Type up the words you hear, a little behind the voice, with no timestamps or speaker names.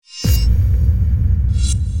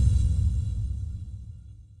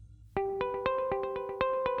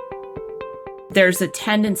there's a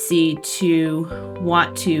tendency to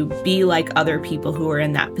want to be like other people who are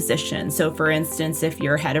in that position. So for instance, if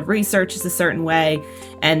your head of research is a certain way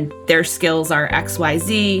and their skills are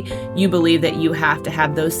XYZ, you believe that you have to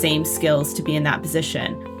have those same skills to be in that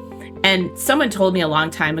position. And someone told me a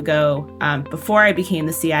long time ago, before I became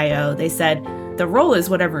the CIO, they said, the role is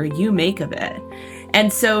whatever you make of it.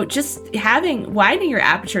 And so just widening your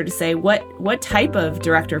aperture to say, what type of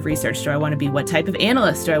director of research do I want to be? What type of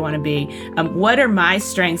analyst do I want to be? What are my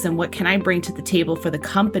strengths and what can I bring to the table for the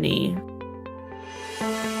company?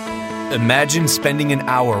 Imagine spending an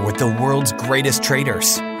hour with the world's greatest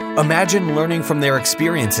traders. Imagine learning from their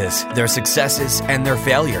experiences, their successes, and their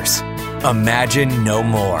failures. Imagine no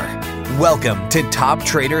more. Welcome to Top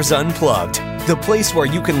Traders Unplugged, the place where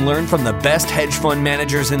you can learn from the best hedge fund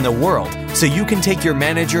managers in the world so you can take your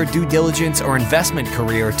manager, due diligence, or investment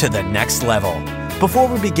career to the next level. Before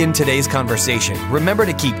we begin today's conversation, remember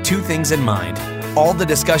to keep two things in mind. All the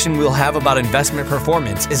discussion we'll have about investment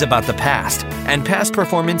performance is about the past, and past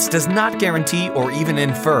performance does not guarantee or even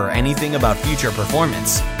infer anything about future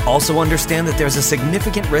performance. Also understand that there's a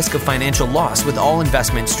significant risk of financial loss with all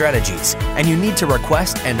investment strategies, and you need to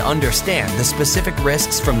request and understand the specific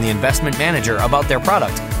risks from the investment manager about their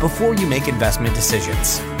product before you make investment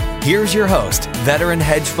decisions. Here's your host, veteran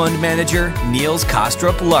hedge fund manager Niels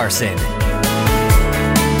Kostrup Larsen.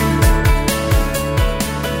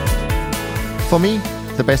 For me,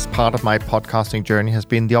 the best part of my podcasting journey has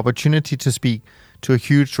been the opportunity to speak to a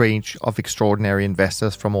huge range of extraordinary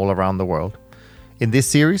investors from all around the world. In this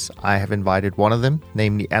series, I have invited one of them,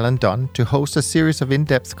 namely Alan Dunn, to host a series of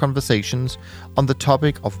in-depth conversations on the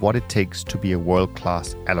topic of what it takes to be a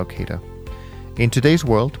world-class allocator. In today's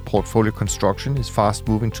world, portfolio construction is fast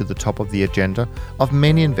moving to the top of the agenda of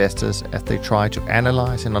many investors as they try to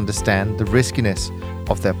analyze and understand the riskiness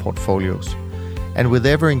of their portfolios. And with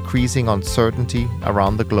ever-increasing uncertainty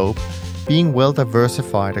around the globe, being well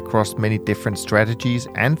diversified across many different strategies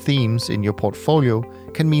and themes in your portfolio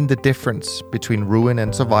can mean the difference between ruin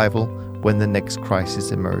and survival when the next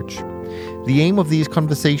crisis emerge. The aim of these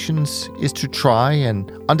conversations is to try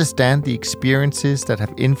and understand the experiences that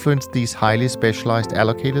have influenced these highly specialized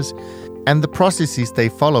allocators and the processes they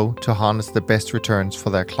follow to harness the best returns for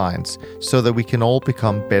their clients so that we can all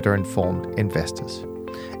become better informed investors.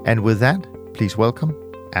 And with that, please welcome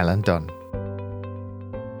Alan Dunn.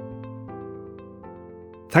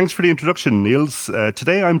 Thanks for the introduction, Niels.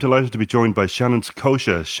 Today I'm delighted to be joined by Shannon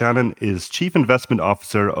Saccocia. Shannon is Chief Investment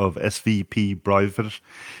Officer of SVP Private,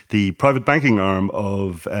 the private banking arm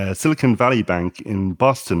of Silicon Valley Bank in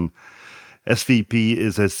Boston. SVP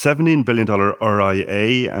is a $17 billion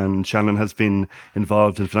RIA, and Shannon has been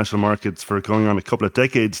involved in financial markets for going on a couple of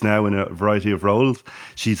decades now in a variety of roles.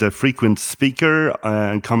 She's a frequent speaker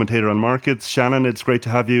and commentator on markets. Shannon, it's great to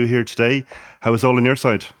have you here today. How is all on your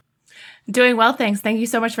side? Doing well, thanks. Thank you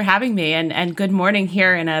so much for having me, and good morning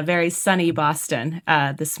here in a very sunny Boston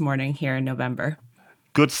this morning here in November.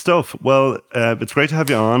 Good stuff. Well, it's great to have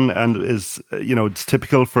you on, and it's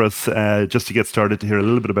typical for us just to get started to hear a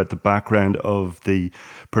little bit about the background of the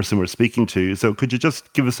person we're speaking to. So could you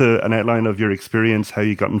just give us an outline of your experience, how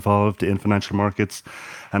you got involved in financial markets,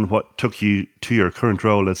 and what took you to your current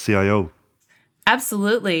role as CIO?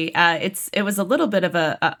 Absolutely. It was a little bit of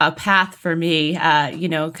a path for me,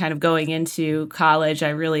 kind of going into college. I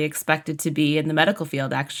really expected to be in the medical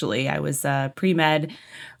field, actually. I was pre-med,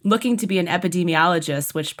 looking to be an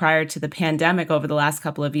epidemiologist, which prior to the pandemic over the last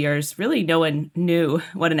couple of years, really no one knew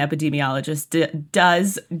what an epidemiologist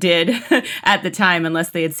did at the time, unless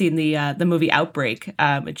they had seen the movie Outbreak,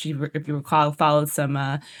 which, if you recall, followed some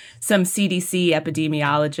CDC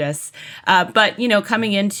epidemiologists. But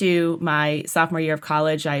coming into my sophomore year of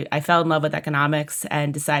college, I fell in love with economics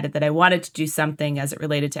and decided that I wanted to do something as it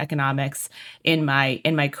related to economics in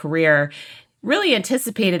my career. Really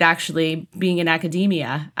anticipated actually being in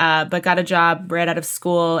academia, but got a job right out of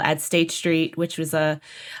school at State Street, which was a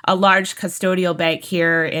large custodial bank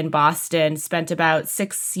here in Boston. Spent about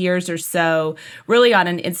 6 years or so really on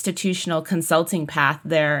an institutional consulting path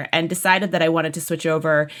there, and decided that I wanted to switch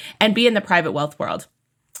over and be in the private wealth world.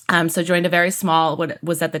 So joined a very small, what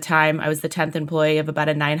was at the time, I was the 10th employee of about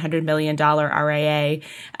a $900 million RIA,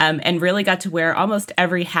 and really got to wear almost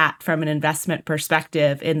every hat from an investment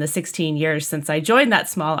perspective in the 16 years since I joined that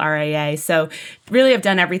small RIA. So really have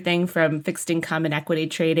done everything from fixed income and equity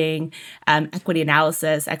trading, equity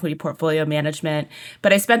analysis, equity portfolio management.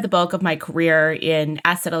 But I spent the bulk of my career in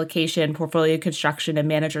asset allocation, portfolio construction, and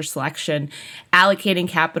manager selection, allocating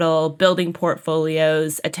capital, building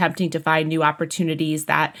portfolios, attempting to find new opportunities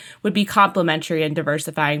that would be complementary and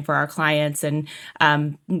diversifying for our clients. And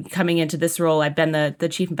coming into this role, I've been the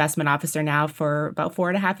chief investment officer now for about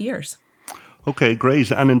 4.5 years. Okay,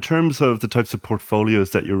 great. And in terms of the types of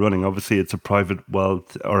portfolios that you're running, obviously it's a private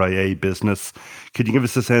wealth RIA business. Could you give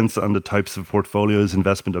us a sense on the types of portfolios,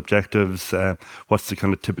 investment objectives? What's the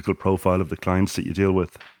kind of typical profile of the clients that you deal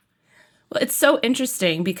with? Well, it's so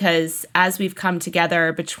interesting because as we've come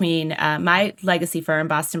together between my legacy firm,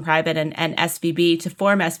 Boston Private, and SVB to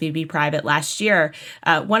form SVB Private last year,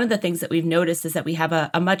 one of the things that we've noticed is that we have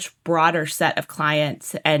a much broader set of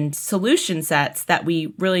clients and solution sets that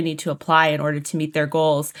we really need to apply in order to meet their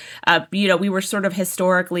goals. We were sort of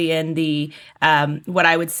historically in the, what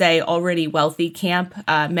I would say, already wealthy camp.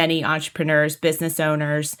 Many entrepreneurs, business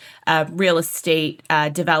owners, real estate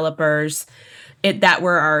developers, that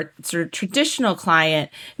were our sort of traditional client.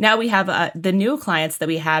 Now we have the new clients that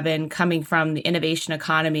we have in coming from the innovation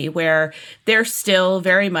economy, where they're still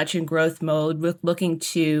very much in growth mode, looking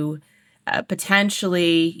to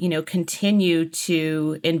potentially, continue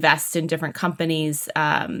to invest in different companies.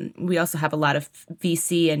 We also have a lot of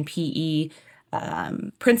VC and PE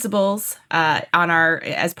principles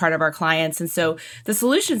as part of our clients. And so the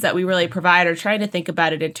solutions that we really provide are trying to think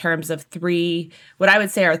about it in terms of what I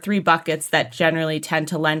would say are three buckets that generally tend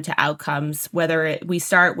to lend to outcomes, we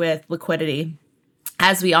start with liquidity.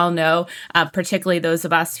 As we all know, particularly those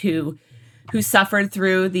of us who suffered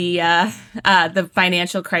through the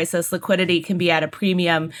financial crisis, liquidity can be at a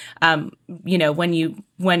premium,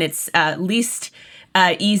 when it's least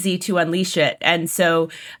easy to unleash it. And so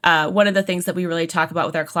one of the things that we really talk about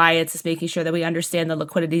with our clients is making sure that we understand the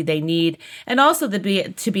liquidity they need, and also to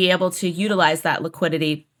be able to utilize that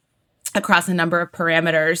liquidity across a number of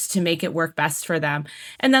parameters to make it work best for them.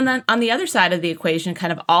 And then on the other side of the equation,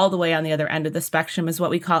 kind of all the way on the other end of the spectrum, is what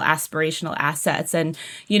we call aspirational assets. And,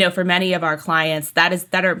 for many of our clients,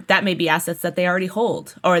 that may be assets that they already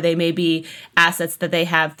hold, or they may be assets that they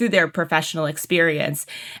have through their professional experience.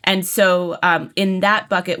 And so in that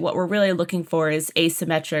bucket, what we're really looking for is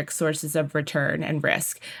asymmetric sources of return and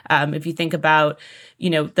risk. If you think about,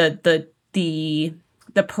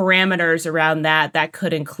 the parameters around that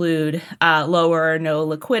could include lower or no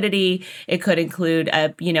liquidity. It could include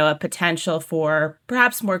a potential for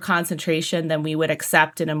perhaps more concentration than we would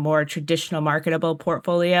accept in a more traditional marketable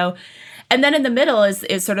portfolio. And then in the middle is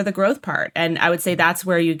sort of the growth part. And I would say that's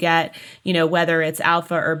where you get, whether it's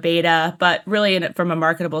alpha or beta, but really from a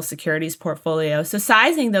marketable securities portfolio. So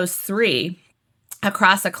sizing those three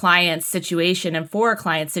across a client's situation and for a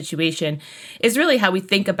client's situation is really how we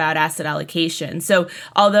think about asset allocation. So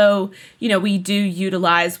although, we do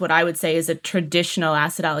utilize what I would say is a traditional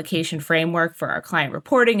asset allocation framework for our client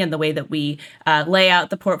reporting and the way that we lay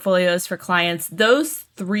out the portfolios for clients, those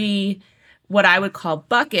three, what I would call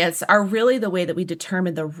buckets, are really the way that we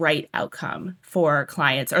determine the right outcome for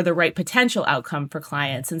clients, or the right potential outcome for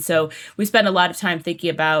clients. And so we spend a lot of time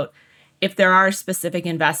thinking about, if there are specific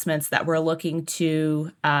investments that we're looking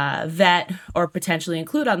to vet or potentially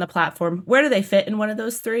include on the platform, where do they fit in one of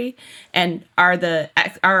those three? And are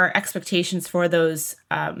our expectations for those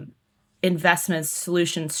investments,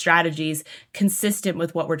 solutions, strategies consistent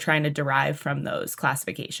with what we're trying to derive from those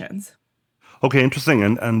classifications? Okay, interesting.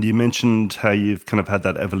 And you mentioned how you've kind of had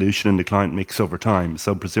that evolution in the client mix over time.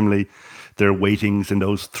 So presumably their weightings in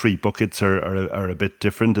those three buckets are a bit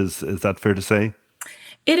different. Is that fair to say?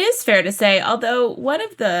 It is fair to say, although one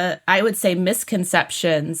of the, I would say,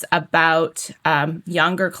 misconceptions about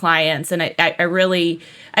younger clients, and I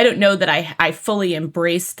don't know that I fully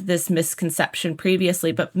embraced this misconception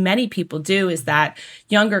previously, but many people do, is that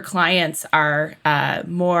younger clients are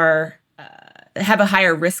have a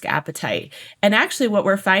higher risk appetite. And actually what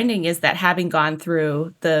we're finding is that, having gone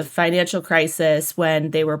through the financial crisis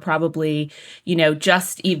when they were probably,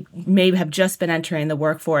 may have just been entering the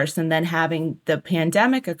workforce, and then having the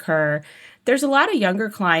pandemic occur, there's a lot of younger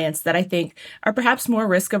clients that I think are perhaps more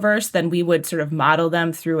risk averse than we would sort of model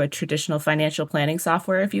them through a traditional financial planning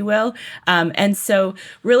software, if you will. And so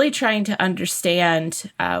really trying to understand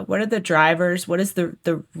what are the drivers, what is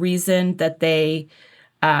the reason that they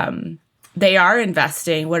are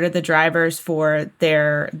investing, what are the drivers for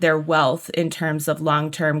their wealth in terms of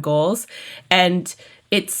long-term goals. And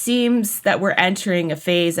it seems that we're entering a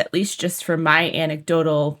phase, at least just from my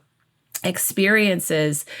anecdotal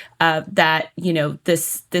experiences, that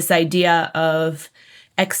this idea of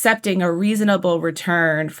accepting a reasonable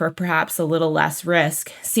return for perhaps a little less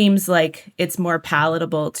risk seems like it's more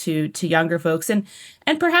palatable to younger folks, and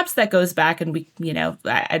perhaps that goes back, and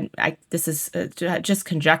this is just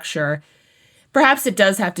conjecture. Perhaps it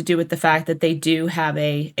does have to do with the fact that they do have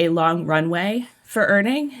a long runway for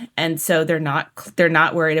earning, and so they're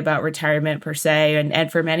not worried about retirement per se,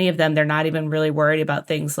 and for many of them, they're not even really worried about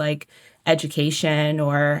things like education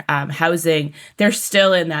or housing. They're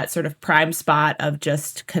still in that sort of prime spot of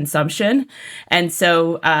just consumption. And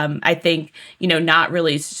so I think, not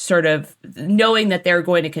really sort of knowing that they're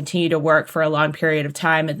going to continue to work for a long period of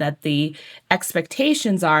time and that the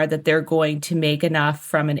expectations are that they're going to make enough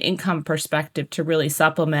from an income perspective to really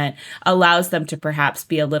supplement allows them to perhaps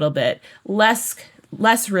be a little bit less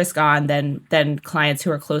risk on than clients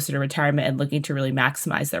who are closer to retirement and looking to really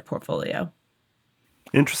maximize their portfolio.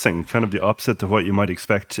 Interesting, kind of the opposite to what you might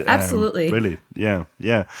expect. Absolutely. Really, yeah.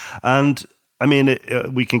 And I mean,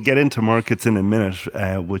 we can get into markets in a minute,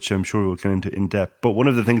 which I'm sure we'll get into in depth. But one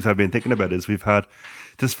of the things I've been thinking about is we've had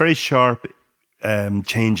this very sharp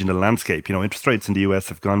change in the landscape. Interest rates in the US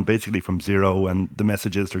have gone basically from zero, and the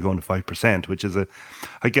message is they're going to 5%, which is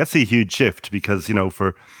I guess, a huge shift because,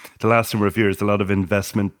 for the last number of years, a lot of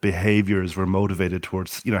investment behaviors were motivated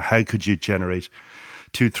towards, how could you generate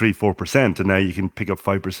 2, 3, 4%, and now you can pick up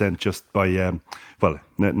 5% just by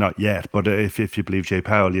not yet, but if you believe Jay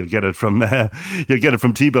Powell, you'll get it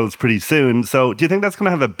from T-bills pretty soon. So, do you think that's going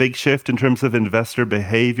to have a big shift in terms of investor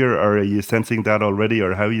behavior, or are you sensing that already,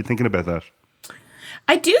 or how are you thinking about that?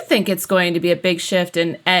 I do think it's going to be a big shift,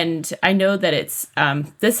 and I know that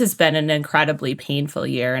this has been an incredibly painful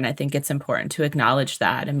year, and I think it's important to acknowledge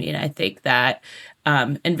that. I mean, I think that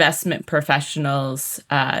investment professionals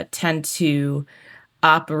tend to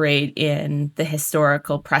operate in the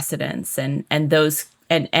historical precedents and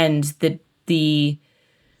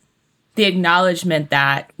the acknowledgement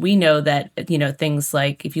that we know that, things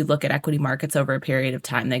like if you look at equity markets over a period of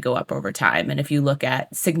time, they go up over time. And if you look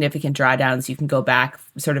at significant drawdowns, you can go back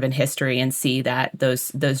sort of in history and see that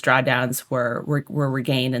those drawdowns were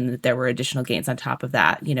regained and that there were additional gains on top of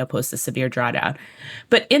that, post a severe drawdown.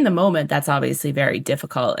 But in the moment, that's obviously very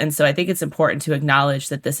difficult. And so I think it's important to acknowledge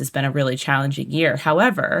that this has been a really challenging year.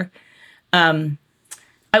 However, I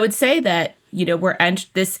would say that,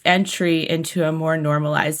 this entry into a more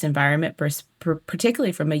normalized environment,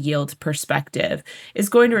 particularly from a yield perspective, is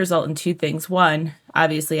going to result in two things. One,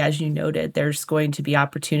 obviously, as you noted, there's going to be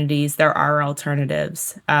opportunities. There are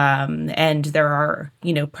alternatives, and there are,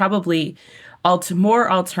 probably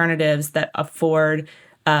more alternatives that afford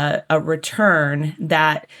a return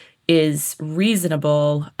that is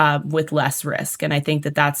reasonable with less risk. And I think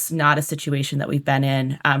that that's not a situation that we've been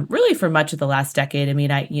in really for much of the last decade. I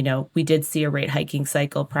mean, we did see a rate hiking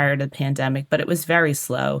cycle prior to the pandemic, but it was very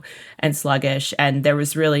slow and sluggish. And there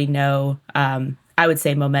was really no, I would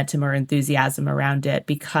say, momentum or enthusiasm around it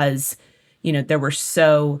because, there were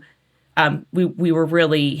we were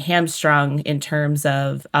really hamstrung in terms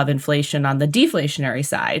of inflation on the deflationary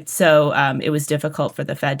side. So it was difficult for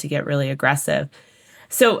the Fed to get really aggressive.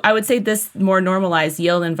 So I would say this more normalized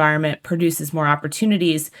yield environment produces more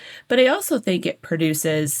opportunities, but I also think it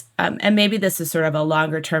produces, and maybe this is sort of a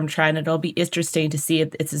longer term trend, it'll be interesting to see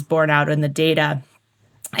if this is borne out in the data.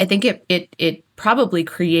 I think it probably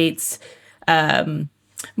creates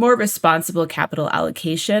more responsible capital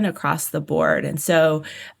allocation across the board. And so,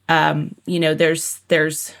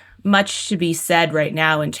 there's much to be said right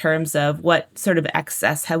now in terms of what sort of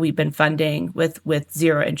excess have we been funding with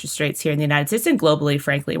zero interest rates here in the United States and globally.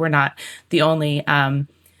 Frankly, we're not the only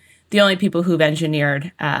people who've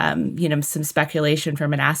engineered some speculation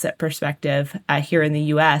from an asset perspective here in the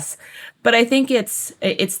U.S. But I think it's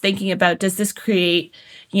thinking about, does this create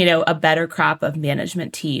a better crop of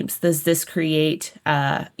management teams? Does this create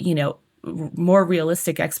more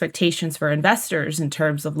realistic expectations for investors in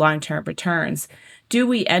terms of long-term returns? Do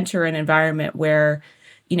we enter an environment where,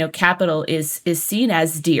 capital is seen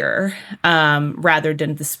as dear rather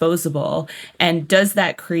than disposable? And does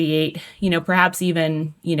that create, perhaps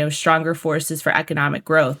even, stronger forces for economic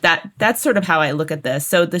growth? That's sort of how I look at this.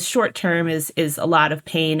 So the short term is a lot of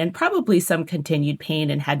pain and probably some continued pain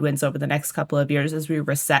and headwinds over the next couple of years as we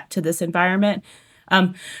reset to this environment.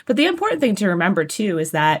 But the important thing to remember, too,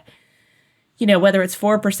 is that, whether it's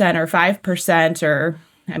 4% or 5% or,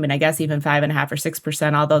 I guess even 5.5% or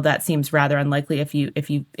 6%, although that seems rather unlikely if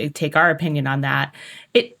you take our opinion on that,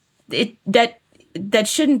 that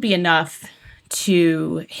shouldn't be enough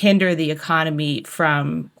to hinder the economy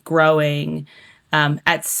from growing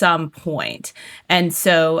at some point. And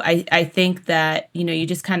so I think that, you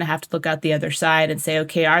just kind of have to look out the other side and say,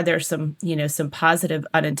 okay, are there some positive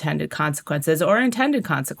unintended consequences or intended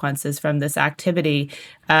consequences from this activity?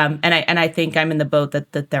 And I think I'm in the boat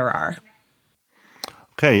that there are.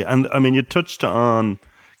 Okay. And you touched on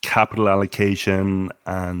capital allocation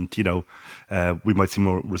and, we might see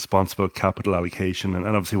more responsible capital allocation. And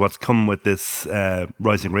obviously what's come with this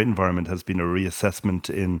rising rate environment has been a reassessment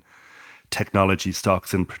in technology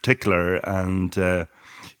stocks in particular. And, I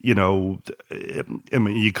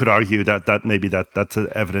mean, you could argue that maybe that's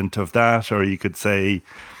evident of that, or you could say,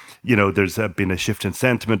 there's been a shift in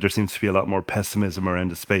sentiment. There seems to be a lot more pessimism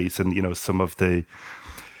around the space, and some of the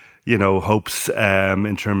hopes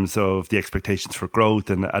in terms of the expectations for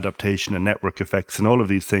growth and adaptation and network effects and all of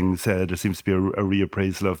these things. There seems to be a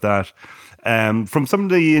reappraisal of that. From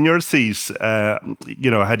somebody in your seat, how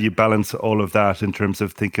do you balance all of that in terms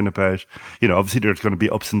of thinking about, obviously there's going to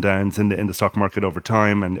be ups and downs in the stock market over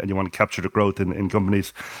time, and you want to capture the growth in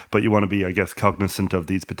companies, but you want to be, I guess, cognizant of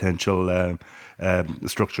these potential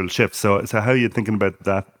structural shifts. So how are you thinking about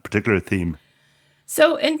that particular theme?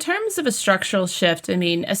 So in terms of a structural shift, I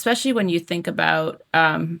mean, especially when you think about,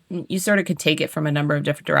 you sort of could take it from a number of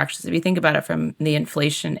different directions. If you think about it from the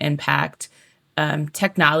inflation impact,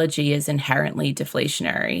 technology is inherently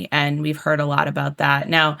deflationary, and we've heard a lot about that.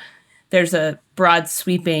 Now, there's a broad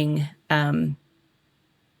sweeping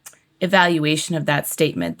evaluation of that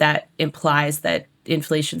statement that implies that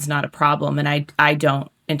inflation's not a problem, and I don't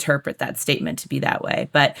interpret that statement to be that way.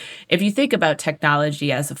 But if you think about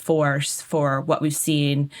technology as a force for what we've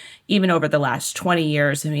seen even over the last 20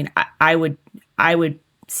 years, I mean, I would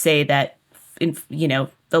say that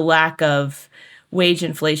the lack of wage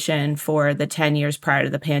inflation for the 10 years prior to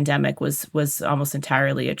the pandemic was almost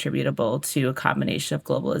entirely attributable to a combination of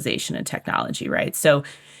globalization and technology, right? So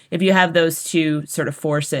if you have those two sort of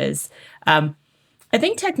forces, I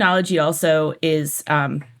think technology also is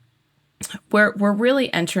we're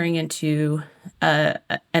really entering into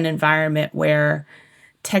an environment where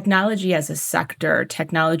technology as a sector,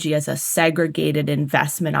 technology as a segregated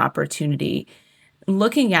investment opportunity,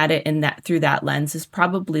 looking at it through that lens is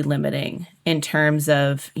probably limiting in terms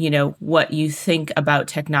of, what you think about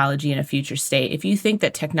technology in a future state. If you think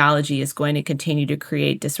that technology is going to continue to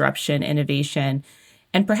create disruption, innovation,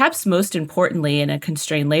 and perhaps most importantly, in a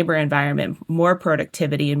constrained labor environment, more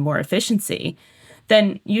productivity and more efficiency,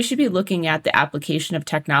 then you should be looking at the application of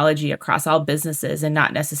technology across all businesses and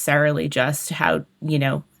not necessarily just how,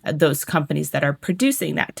 those companies that are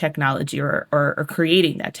producing that technology or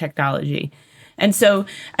creating that technology. And so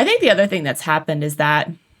I think the other thing that's happened is that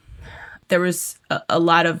there was a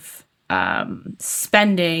lot of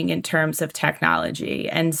spending in terms of technology.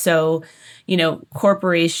 And so,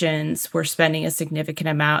 corporations were spending a significant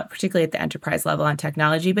amount, particularly at the enterprise level, on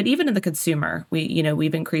technology, but even in the consumer,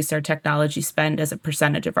 we've increased our technology spend as a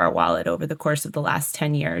percentage of our wallet over the course of the last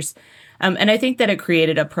 10 years. And I think that it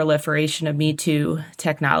created a proliferation of Me Too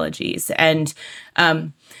technologies. And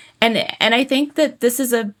I think that this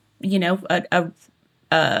is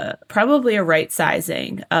probably a right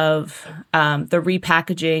sizing of the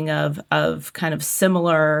repackaging of kind of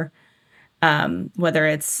similar, whether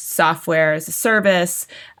it's software as a service,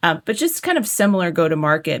 but just kind of similar go to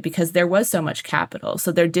market, because there was so much capital.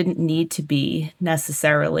 So there didn't need to be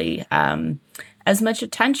necessarily as much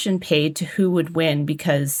attention paid to who would win,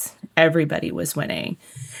 because everybody was winning.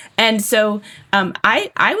 And so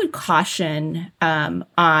I would caution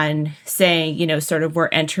on saying, sort of we're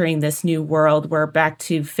entering this new world. We're back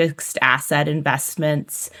to fixed asset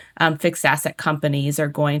investments. Fixed asset companies are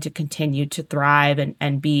going to continue to thrive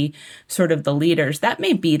and be sort of the leaders. That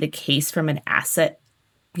may be the case from an asset,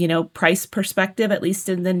 price perspective, at least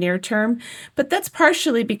in the near term. But that's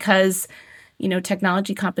partially because,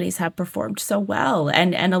 technology companies have performed so well.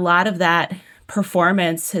 And a lot of that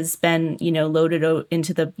performance has been, loaded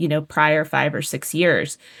into the, prior 5 or 6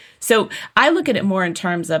 years. So I look at it more in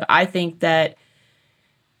terms of, I think that,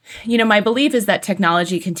 my belief is that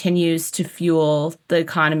technology continues to fuel the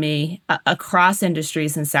economy across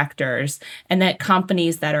industries and sectors, and that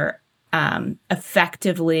companies that are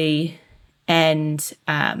effectively and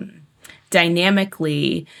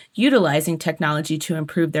dynamically utilizing technology to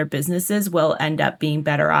improve their businesses will end up being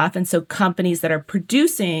better off. And so companies that are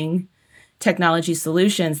producing technology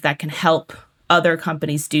solutions that can help other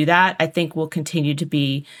companies do that, I think will continue to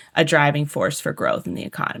be a driving force for growth in the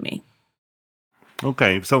economy.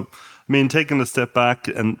 Okay, so I mean, taking a step back,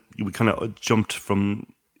 and we kind of jumped from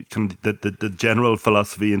kind of the general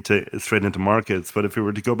philosophy straight into markets. But if we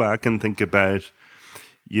were to go back and think about,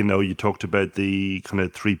 you talked about the kind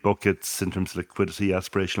of 3 buckets in terms of liquidity,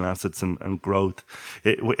 aspirational assets, and growth.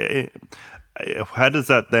 How does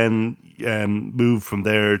that then move from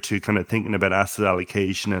there to kind of thinking about asset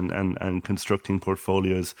allocation and constructing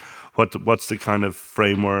portfolios? What's the kind of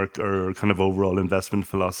framework or kind of overall investment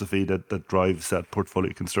philosophy that drives that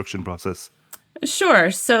portfolio construction process? Sure.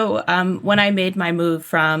 So when I made my move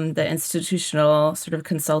from the institutional sort of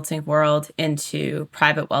consulting world into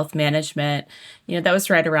private wealth management, that was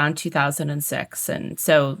right around 2006. And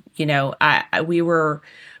so, we were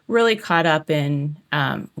really caught up in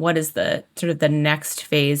what is the sort of the next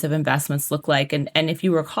phase of investments look like. And if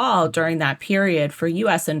you recall, during that period for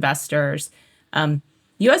U.S. investors,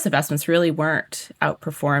 U.S. investments really weren't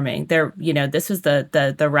outperforming. This was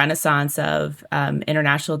the renaissance of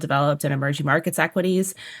international developed and emerging markets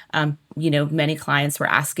equities. Many clients were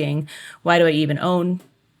asking, why do I even own,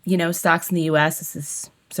 stocks in the U.S.? This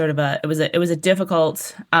is sort of it was a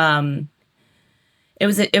difficult, it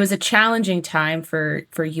was a challenging time for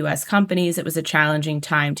U.S. companies. It was a challenging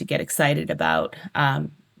time to get excited about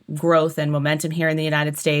growth and momentum here in the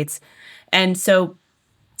United States, and so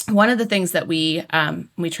one of the things that we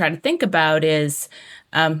try to think about is,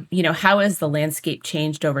 how has the landscape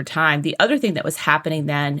changed over time? The other thing that was happening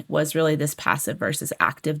then was really this passive versus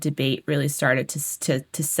active debate really started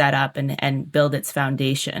to set up and build its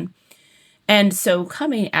foundation. And so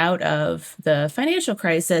coming out of the financial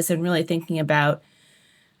crisis and really thinking about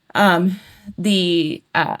the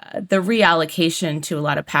reallocation to a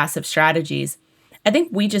lot of passive strategies, I think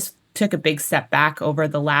we just took a big step back over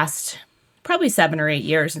the last probably 7 or 8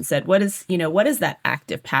 years and said, what does that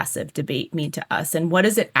active passive debate mean to us? And what are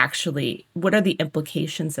the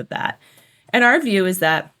implications of that? And our view is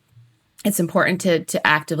that it's important to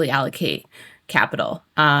actively allocate capital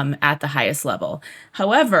at the highest level.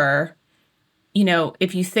 However,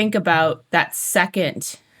 if you think about that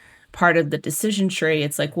second part of the decision tree,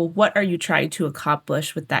 it's like, well, what are you trying to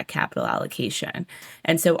accomplish with that capital allocation?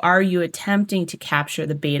 And so are you attempting to capture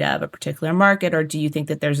the beta of a particular market, or do you think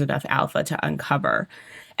that there's enough alpha to uncover?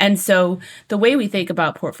 And so the way we think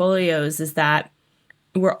about portfolios is that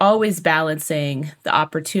we're always balancing the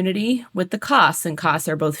opportunity with the costs, and costs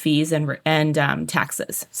are both fees and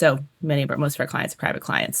taxes. So most of our clients are private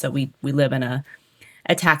clients, so we live in a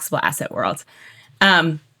taxable asset world.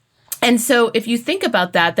 And so if you think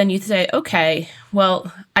about that, then you say, okay,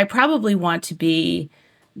 well, I probably want to be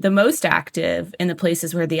the most active in the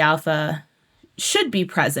places where the alpha should be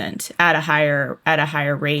present at a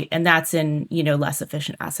higher rate, and that's in less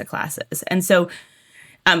efficient asset classes. And so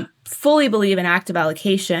fully believe in active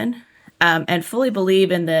allocation, and fully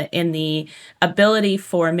believe in the ability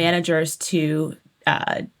for managers to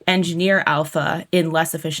engineer alpha in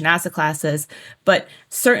less efficient asset classes, but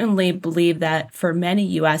certainly believe that for many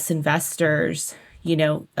U.S. investors,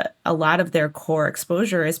 a lot of their core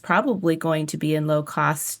exposure is probably going to be in low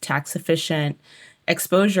cost, tax efficient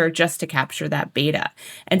exposure just to capture that beta.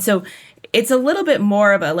 And so it's a little bit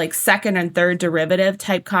more of a like second and third derivative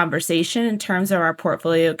type conversation in terms of our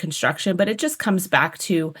portfolio construction, but it just comes back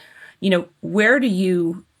to, where do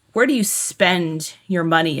you spend your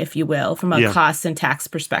money, if you will, from a cost and tax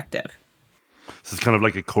perspective? So it's kind of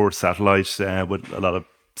like a core satellite with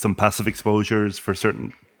some passive exposures for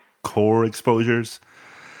certain core exposures,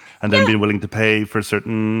 and then being willing to pay for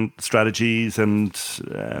certain strategies and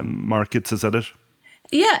markets. Is that it?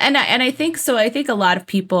 Yeah, and I think so. I think a lot of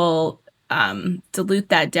people dilute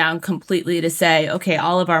that down completely to say, okay,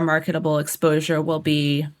 all of our marketable exposure will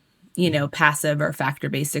be passive or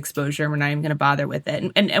factor-based exposure. We're not even going to bother with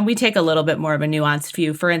it. And we take a little bit more of a nuanced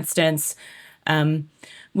view. For instance,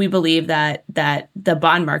 we believe that the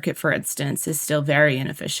bond market, for instance, is still very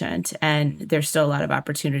inefficient. And there's still a lot of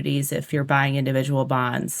opportunities if you're buying individual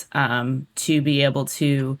bonds to be able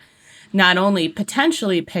to not only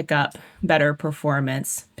potentially pick up better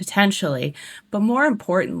performance, potentially, but more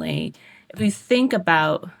importantly, if we think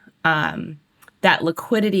about that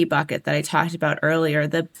liquidity bucket that I talked about earlier,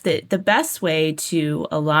 the best way to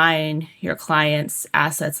align your clients'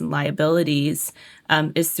 assets and liabilities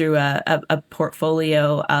is through a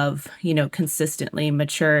portfolio of consistently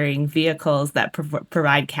maturing vehicles that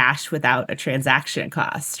provide cash without a transaction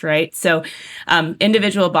cost, right? So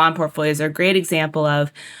individual bond portfolios are a great example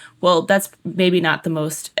of, well, that's maybe not the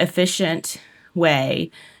most efficient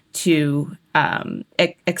way to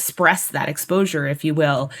express that exposure, if you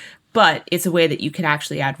will, but it's a way that you can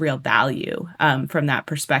actually add real value from that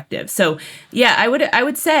perspective. So, yeah, I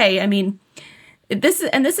would say, I mean, this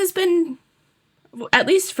has been, at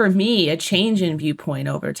least for me, a change in viewpoint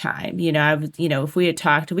over time. If we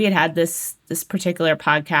had this particular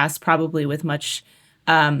podcast probably with much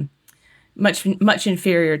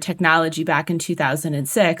inferior technology back in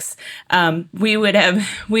 2006, we would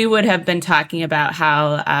have been talking about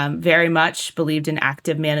how very much believed in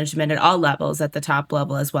active management at all levels, at the top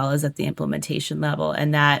level as well as at the implementation level,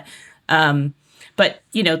 and that. But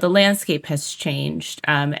the landscape has changed,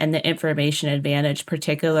 and the information advantage,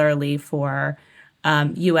 particularly for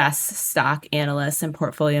U.S. stock analysts and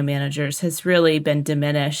portfolio managers has really been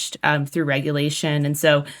diminished through regulation. And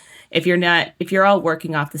so if you're all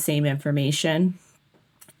working off the same information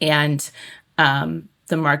and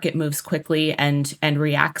the market moves quickly and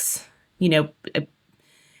reacts,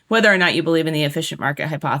 whether or not you believe in the efficient market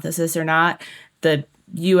hypothesis or not, the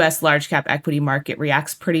U.S. large cap equity market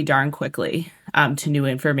reacts pretty darn quickly to new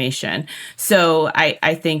information. So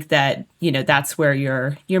I think that that's where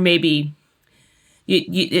you're maybe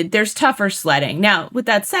there's tougher sledding. Now, with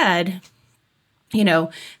that said,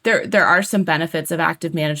 there are some benefits of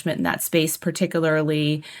active management in that space,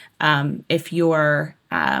 particularly if you're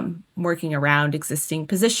working around existing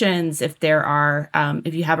positions, if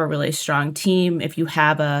you have a really strong team, if you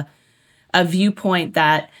have a viewpoint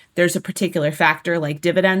that there's a particular factor like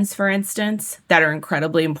dividends, for instance, that are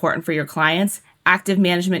incredibly important for your clients. Active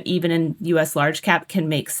management, even in U.S. large cap, can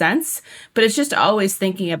make sense. But it's just always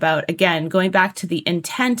thinking about, again, going back to the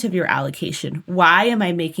intent of your allocation. Why am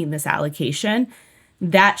I making this allocation?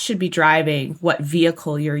 That should be driving what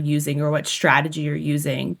vehicle you're using or what strategy you're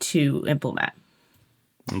using to implement.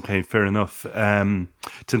 Okay, fair enough.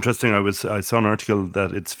 It's interesting. I saw an article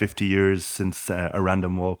that it's 50 years since A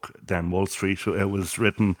Random Walk Down Wall Street was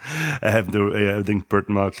written. I think Burt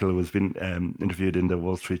Malkiel was been interviewed in the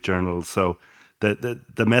Wall Street Journal. So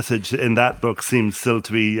the message in that book seems still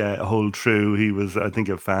to be hold true. He was, I think,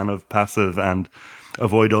 a fan of passive, and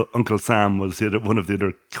avoid Uncle Sam was one of the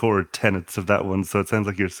other core tenets of that one. So it sounds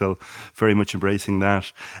like you're still very much embracing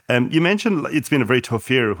that. You mentioned it's been a very tough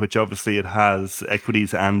year, which obviously it has,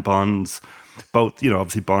 equities and bonds. Both,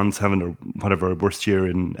 obviously bonds having a worst year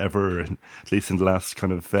in ever, at least in the last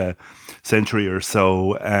kind of century or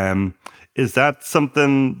so. Is that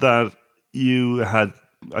something that you had,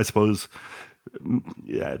 I suppose,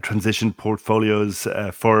 transition portfolios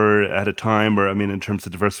for at a time, or in terms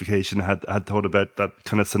of diversification, had thought about that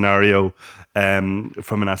kind of scenario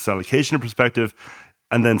from an asset allocation perspective?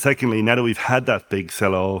 And then secondly, now that we've had that big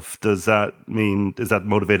sell-off, does that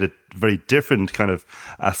motivate a very different kind of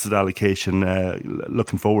asset allocation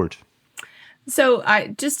looking forward? So,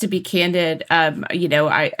 just to be candid,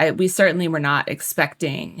 we certainly were not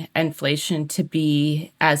expecting inflation to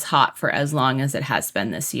be as hot for as long as it has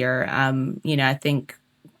been this year. I think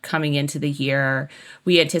coming into the year,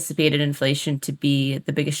 we anticipated inflation to be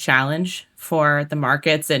the biggest challenge for the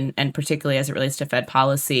markets, and particularly as it relates to Fed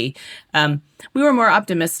policy. We were more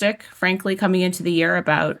optimistic, frankly, coming into the year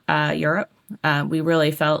about Europe. We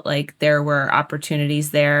really felt like there were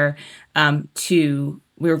opportunities there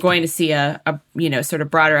we were going to see a sort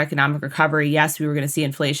of broader economic recovery. Yes, we were going to see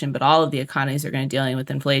inflation, but all of the economies are going to be dealing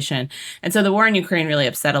with inflation. And so the war in Ukraine really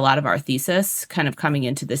upset a lot of our thesis kind of coming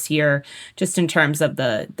into this year, just in terms of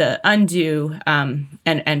the undue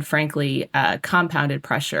and frankly compounded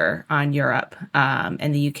pressure on Europe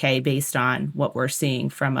and the UK based on what we're seeing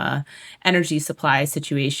from a energy supply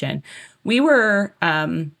situation.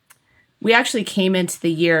 We actually came into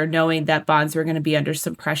the year knowing that bonds were going to be under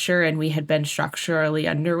some pressure, and we had been structurally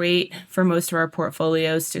underweight for most of our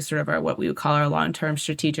portfolios to sort of what we would call our long-term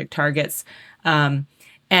strategic targets. And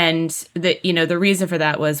the reason for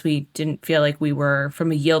that was we didn't feel like we were,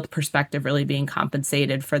 from a yield perspective, really being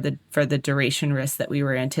compensated for the duration risk that we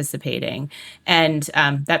were anticipating. And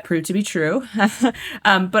that proved to be true.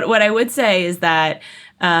 But what I would say is that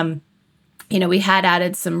we had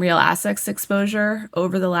added some real assets exposure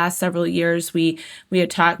over the last several years. We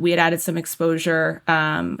had added some exposure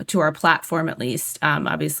to our platform, at least.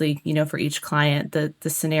 Obviously, for each client, the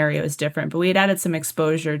scenario is different. But we had added some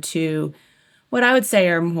exposure to what I would say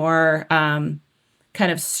are more kind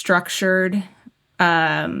of structured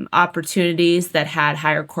opportunities that had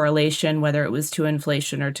higher correlation, whether it was to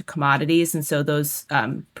inflation or to commodities. And so those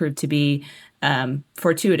proved to be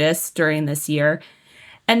fortuitous during this year.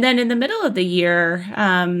 And then in the middle of the year,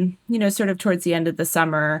 sort of towards the end of the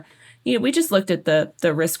summer, we just looked at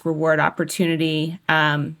the risk reward opportunity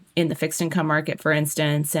in the fixed income market, for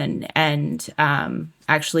instance, and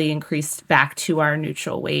actually increased back to our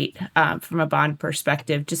neutral weight from a bond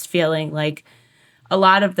perspective, just feeling like a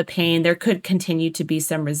lot of the pain, there could continue to be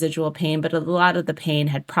some residual pain, but a lot of the pain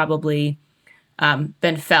had probably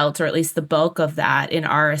been felt, or at least the bulk of that in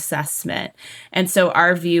our assessment. And so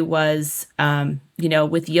our view was,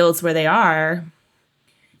 with yields where they are,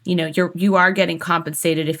 you are getting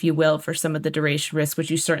compensated, if you will, for some of the duration risk, which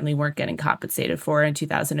you certainly weren't getting compensated for in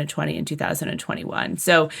 2020 and 2021.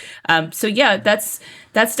 So yeah, that's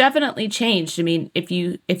definitely changed. If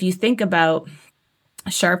you think about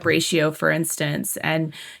Sharpe ratio, for instance,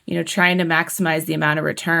 and trying to maximize the amount of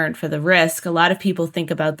return for the risk, a lot of people think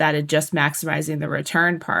about that as just maximizing the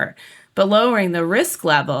return part, but lowering the risk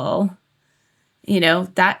level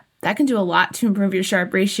that can do a lot to improve your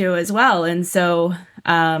Sharpe ratio as well. And so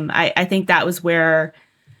I think that was where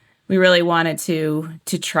we really wanted to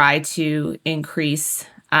try to increase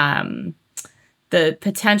the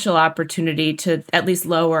potential opportunity to at least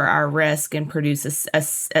lower our risk and produce a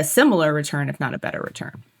similar return, if not a better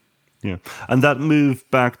return. Yeah. And that move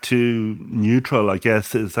back to neutral, I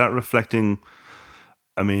guess, is that reflecting,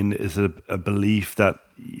 is it a belief that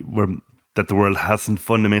that the world hasn't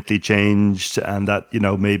fundamentally changed, and that,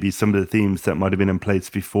 maybe some of the themes that might have been in place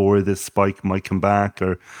before this spike might come back,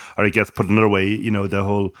 or I guess put another way, the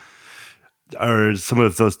whole, or some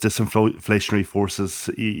of those disinflationary forces,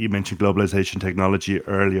 you mentioned globalization, technology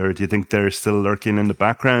earlier. Do you think they're still lurking in the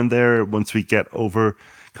background there once we get over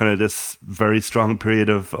kind of this very strong period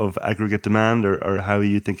of aggregate demand, or how are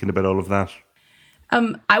you thinking about all of that?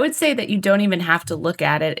 I would say that you don't even have to look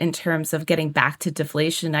at it in terms of getting back to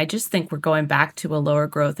deflation. I just think we're going back to a lower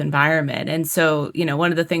growth environment. And so,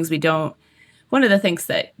 one of the things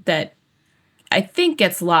that I think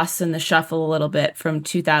gets lost in the shuffle a little bit from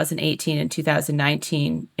 2018 and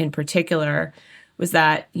 2019 in particular was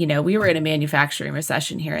that, we were in a manufacturing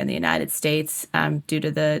recession here in the United States due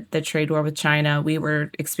to the trade war with China. We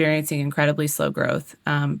were experiencing incredibly slow growth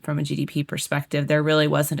from a GDP perspective. There really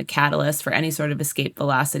wasn't a catalyst for any sort of escape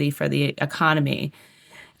velocity for the economy.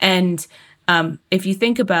 And if you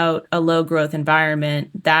think about a low growth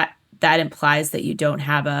environment, that implies that you don't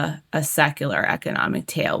have a secular economic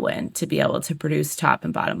tailwind to be able to produce top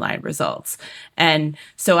and bottom line results. And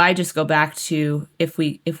so I just go back to if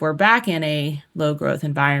we're back in a low growth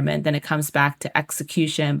environment, then it comes back to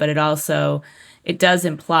execution, but it does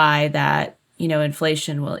imply that,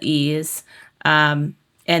 inflation will ease, and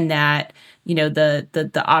that,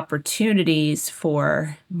 the opportunities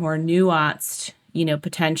for more nuanced,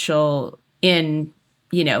 potential in,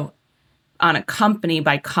 on a company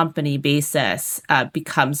by company basis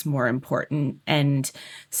becomes more important. And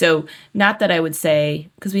so not that I would say,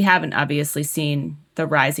 because we haven't obviously seen the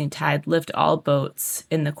rising tide lift all boats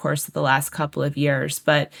in the course of the last couple of years,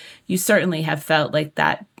 but you certainly have felt like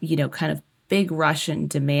that, kind of big rush in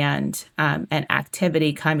demand and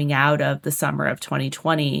activity coming out of the summer of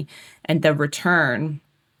 2020 and the return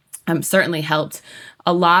certainly helped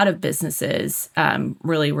a lot of businesses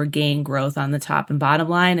really regain growth on the top and bottom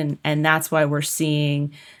line. And that's why we're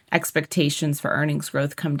seeing expectations for earnings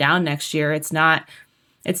growth come down next year. It's not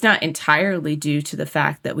entirely due to the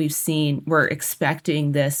fact that we're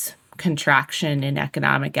expecting this contraction in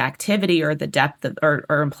economic activity or the depth of,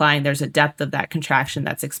 or implying there's a depth of that contraction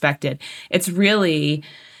that's expected. It's really,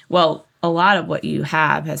 well, a lot of what you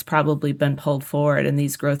have has probably been pulled forward, and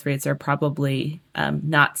these growth rates are probably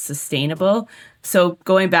not sustainable. So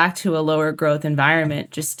going back to a lower growth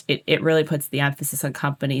environment, it really puts the emphasis on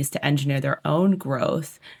companies to engineer their own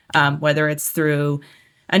growth, whether it's through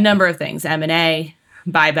a number of things, M&A,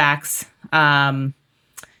 buybacks,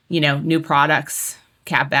 new products,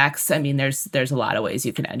 CapEx. I mean, there's a lot of ways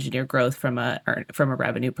you can engineer growth from a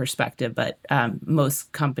revenue perspective, but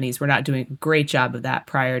most companies were not doing a great job of that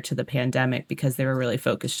prior to the pandemic because they were really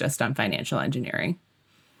focused just on financial engineering.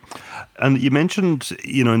 And you mentioned,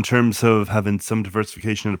 in terms of having some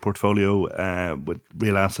diversification in the portfolio with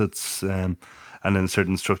real assets and then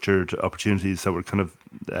certain structured opportunities that were kind of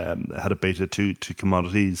had a beta to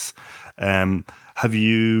commodities. Have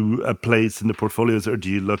you a place in the portfolios, or do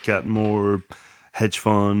you look at more hedge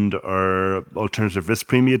fund or alternative risk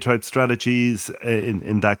premium type strategies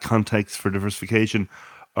in that context for diversification?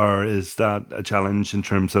 Or is that a challenge in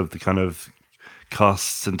terms of the kind of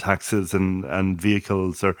costs and taxes and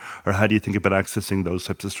vehicles, or how do you think about accessing those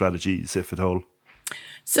types of strategies, if at all?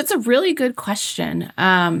 So it's a really good question.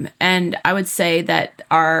 And I would say that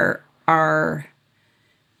our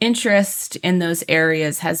interest in those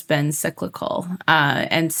areas has been cyclical.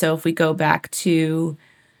 And so if we go back to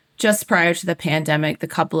just prior to the pandemic, the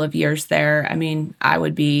couple of years there,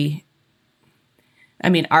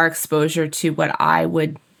 our exposure to what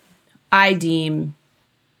I deem,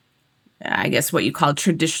 I guess, what you call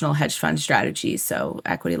traditional hedge fund strategies. So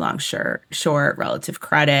equity long, short, relative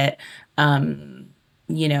credit,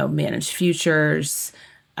 managed futures.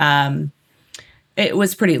 It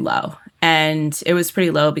was pretty low. And it was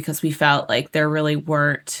pretty low because we felt like there really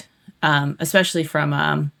weren't, especially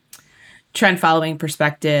from trend following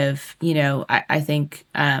perspective, I think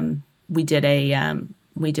I did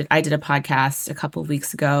a podcast a couple of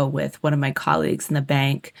weeks ago with one of my colleagues in the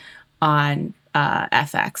bank on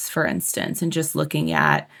FX, for instance, and just looking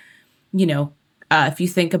at, if you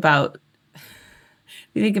think about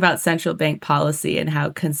central bank policy and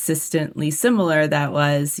how consistently similar that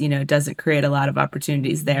was, doesn't create a lot of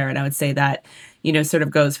opportunities there. And I would say that sort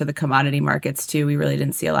of goes for the commodity markets too. We really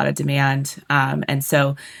didn't see a lot of demand. And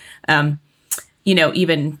so,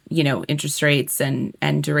 even, interest rates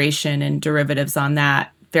and duration and derivatives on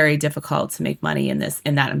that, very difficult to make money in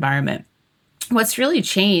that environment. What's really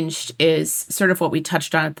changed is sort of what we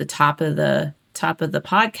touched on at the top of the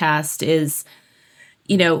podcast is,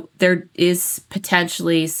 there is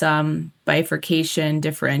potentially some bifurcation,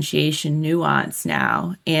 differentiation, nuance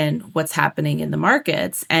now in what's happening in the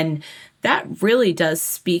markets. And that really does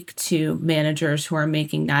speak to managers who are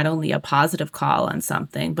making not only a positive call on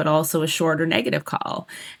something, but also a short or negative call.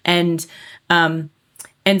 And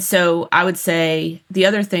so I would say the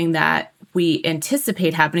other thing that we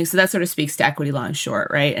anticipate happening, so that sort of speaks to equity long short,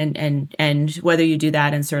 right? And whether you do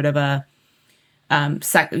that in sort of a on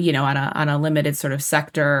a limited sort of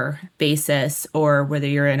sector basis, or whether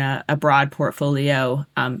you're in a broad portfolio,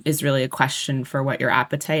 is really a question for what your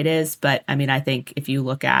appetite is. But I mean, I think if you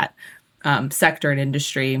look at sector and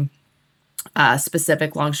industry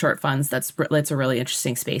specific long short funds, that's a really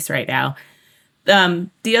interesting space right now.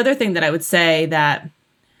 The other thing that I would say that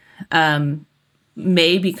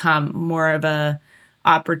may become more of a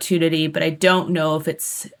opportunity, but I don't know if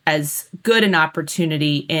it's as good an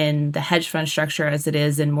opportunity in the hedge fund structure as it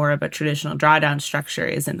is in more of a traditional drawdown structure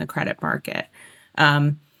is in the credit market.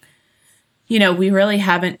 We really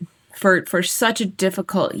haven't, for such a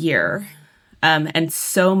difficult year and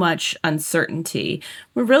so much uncertainty,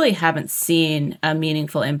 we really haven't seen a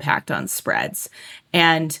meaningful impact on spreads.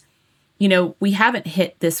 And, we haven't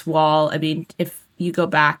hit this wall. I mean, if you go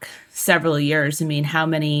back several years, I mean, how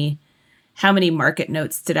many market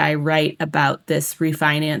notes did I write about this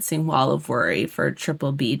refinancing wall of worry for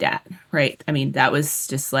triple B debt, right? I mean, that was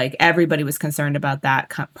just like everybody was concerned about that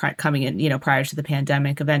coming in, prior to the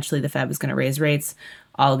pandemic. Eventually, the Fed was going to raise rates.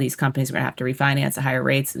 All of these companies were going to have to refinance at higher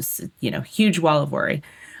rates. It was, huge wall of worry.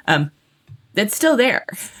 It's still there.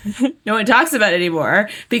 No one talks about it anymore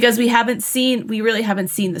because we really haven't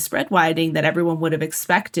seen the spread widening that everyone would have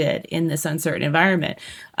expected in this uncertain environment.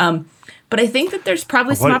 But I think that there's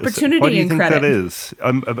probably some opportunity in credit. Why do you think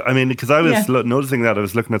that is? I mean, because I was noticing that I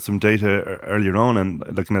was looking at some data earlier on and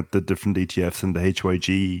looking at the different ETFs, and the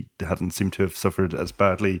HYG hadn't seemed to have suffered as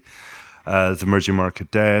badly as emerging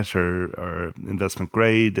market debt or investment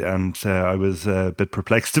grade, and I was a bit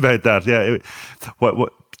perplexed about that. Yeah,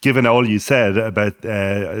 given all you said about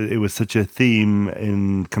it was such a theme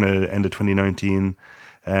in kind of end of 2019.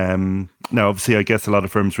 Now, obviously, I guess a lot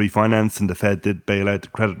of firms refinanced and the Fed did bail out the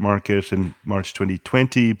credit market in March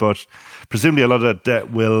 2020, but presumably a lot of that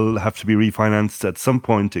debt will have to be refinanced at some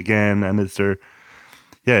point again. And is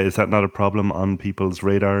that not a problem on people's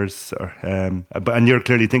radars? And you're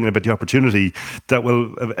clearly thinking about the opportunity that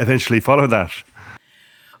will eventually follow that.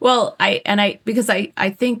 Well, I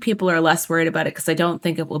think people are less worried about it because I don't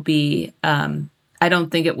think it will be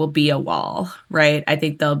a wall, right? I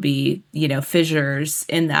think there'll be, fissures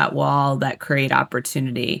in that wall that create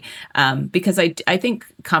opportunity. Because I think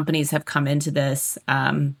companies have come into this.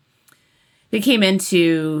 They came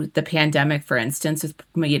into the pandemic, for instance, with,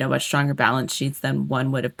 much stronger balance sheets than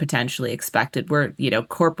one would have potentially expected. Where,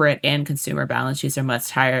 corporate and consumer balance sheets are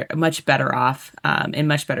much better off, in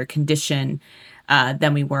much better condition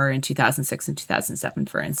than we were in 2006 and 2007,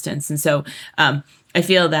 for instance. And so I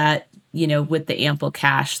feel that, with the ample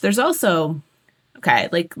cash, there's also,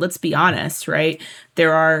 let's be honest, right?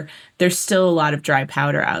 There's still a lot of dry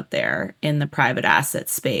powder out there in the private asset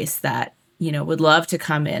space that, would love to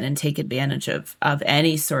come in and take advantage of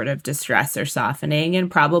any sort of distress or softening,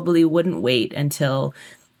 and probably wouldn't wait until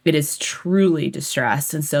it is truly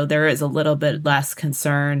distressed. And so there is a little bit less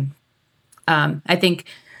concern. I think,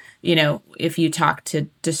 if you talk to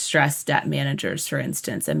distressed debt managers, for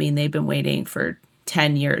instance, I mean, they've been waiting for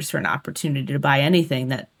 10 years for an opportunity to buy anything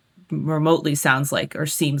that remotely sounds like or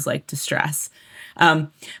seems like distress.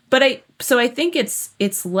 But I think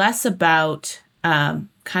it's less about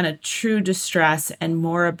kind of true distress and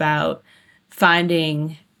more about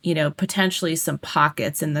finding, potentially some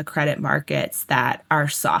pockets in the credit markets that are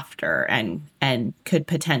softer and could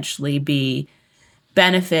potentially be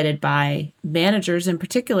benefited by managers in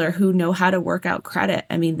particular who know how to work out credit.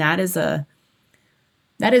 I mean, that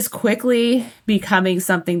is quickly becoming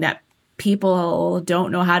something that people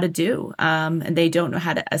don't know how to do. And they don't know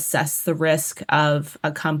how to assess the risk of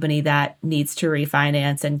a company that needs to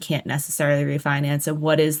refinance and can't necessarily refinance. And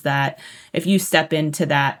what is that, if you step into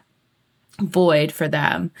that void for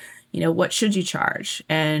them, what should you charge?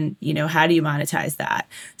 And, how do you monetize that?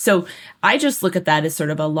 So I just look at that as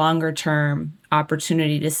sort of a longer term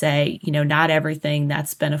opportunity to say, not everything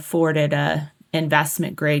that's been afforded a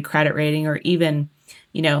investment grade credit rating or even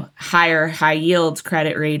higher high yield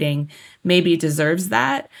credit rating maybe deserves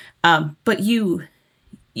that. But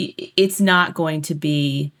it's not going to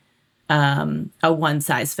be a one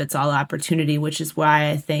size fits all opportunity, which is why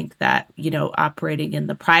I think that, operating in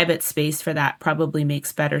the private space for that probably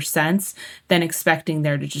makes better sense than expecting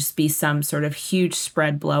there to just be some sort of huge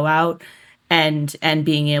spread blowout and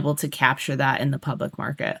being able to capture that in the public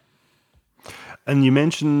market. And you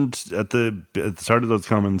mentioned at the start of those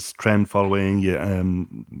comments, trend following,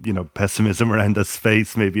 pessimism around the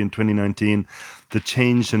space, maybe in 2019, the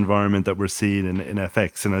changed environment that we're seeing in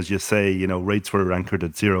FX. And as you say, rates were anchored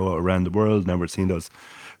at zero around the world. Now we're seeing those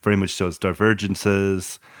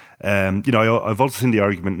divergences. I've also seen the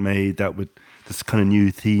argument made that with this kind of new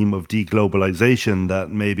theme of deglobalization, that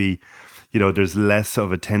maybe there's less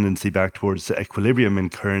of a tendency back towards equilibrium in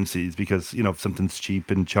currencies because, if something's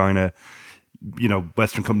cheap in China,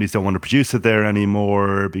 Western companies don't want to produce it there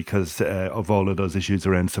anymore because of all of those issues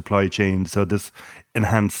around supply chain. So this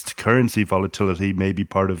enhanced currency volatility may be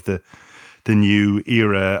part of the new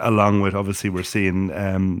era, along with obviously we're seeing,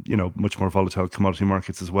 much more volatile commodity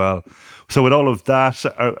markets as well. So with all of that,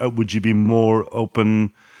 would you be more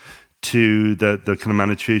open to the kind of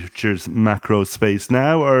managed futures macro space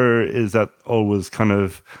now, or is that always kind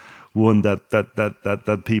of one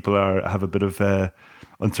that people have a bit of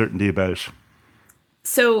uncertainty about?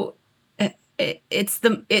 So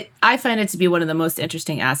I find it to be one of the most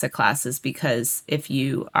interesting asset classes because if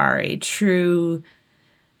you are a true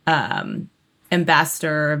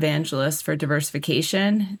ambassador or evangelist for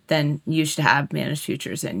diversification, then you should have managed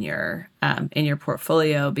futures in your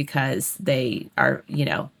portfolio because they are,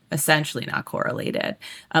 essentially not correlated.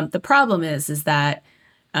 The problem is that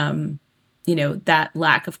that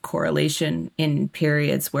lack of correlation in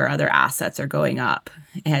periods where other assets are going up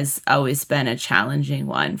has always been a challenging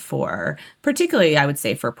one for, particularly, I would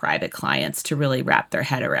say, for private clients to really wrap their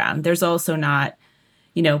head around. There's also not,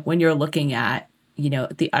 when you're looking at,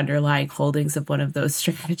 the underlying holdings of one of those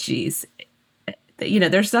strategies,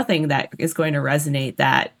 there's nothing that is going to resonate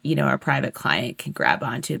that, a private client can grab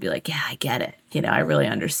onto and be like, yeah, I get it. I really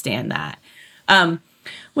understand that.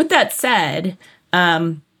 With that said,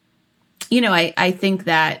 I think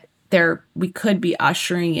that we could be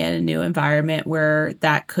ushering in a new environment where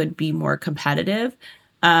that could be more competitive.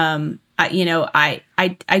 I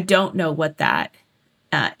don't know what that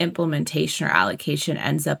implementation or allocation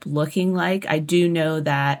ends up looking like. I do know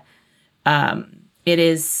that it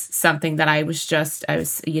is something that I was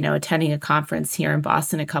attending a conference here in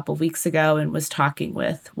Boston a couple of weeks ago and was talking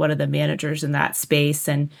with one of the managers in that space,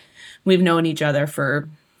 and we've known each other for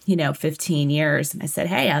 15 years. And I said,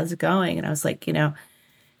 hey, how's it going? And I was like,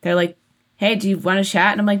 they're like, hey, do you want to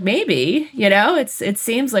chat? And I'm like, maybe, it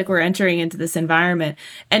seems like we're entering into this environment.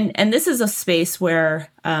 And this is a space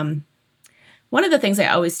where one of the things I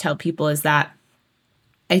always tell people is that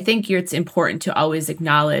I think it's important to always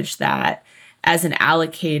acknowledge that as an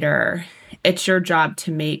allocator, it's your job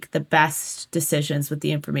to make the best decisions with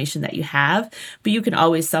the information that you have, but you can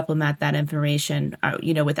always supplement that information,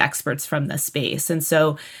 with experts from the space. And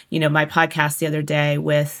so, my podcast the other day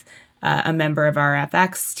with a member of our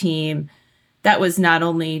FX team, that was not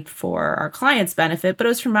only for our clients' benefit, but it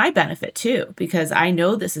was for my benefit too, because I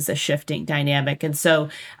know this is a shifting dynamic. And so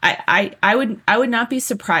I would not be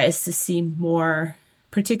surprised to see more,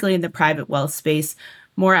 particularly in the private wealth space,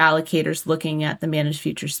 more allocators looking at the managed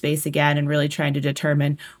future space again and really trying to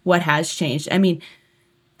determine what has changed. I mean,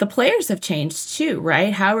 the players have changed too,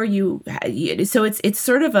 right? How are you? So it's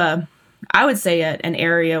sort of I would say an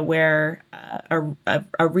area where a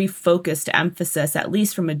refocused emphasis, at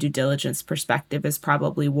least from a due diligence perspective, is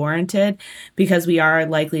probably warranted, because we are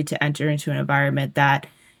likely to enter into an environment that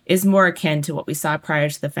is more akin to what we saw prior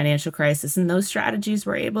to the financial crisis. And those strategies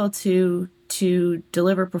were able to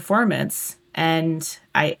deliver performance. And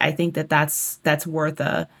I think that's worth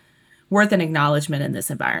an acknowledgement in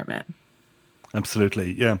this environment. Some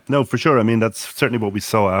Yeah, no, for sure. I mean, that's certainly what we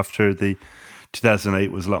saw after the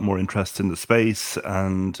 2008 was a lot more interest in the space.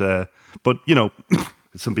 And, but,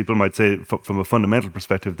 some people might say from a fundamental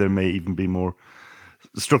perspective, there may even be more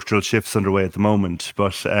structural shifts underway at the moment.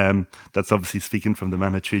 But that's obviously speaking from the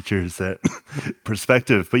managed futures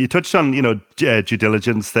perspective. But you touched on, due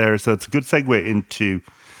diligence there. So it's a good segue into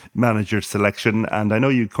manager selection. And I know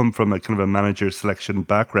you come from a kind of a manager selection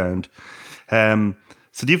background.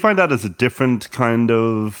 So do you find that as a different kind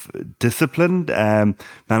of discipline,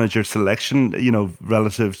 manager selection,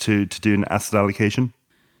 relative to doing asset allocation?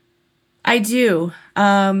 I do.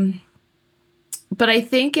 But I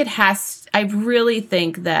think I really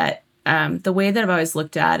think that the way that I've always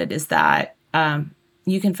looked at it is that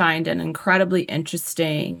you can find an incredibly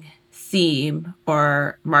interesting theme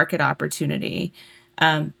or market opportunity.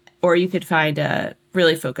 Or you could find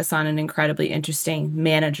really focus on an incredibly interesting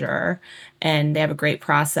manager and they have a great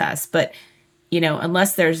process. But,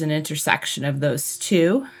 unless there's an intersection of those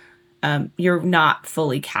two, you're not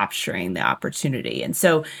fully capturing the opportunity. And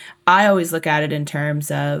so I always look at it in terms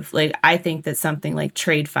of I think that something like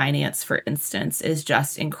trade finance, for instance, is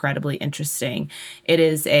just incredibly interesting. It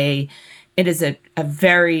is a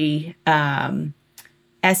very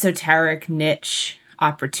esoteric niche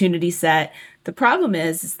opportunity set. The problem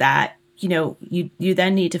is that, you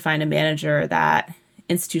then need to find a manager that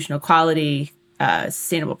institutional quality,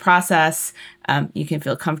 sustainable process, you can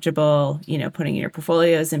feel comfortable, putting in your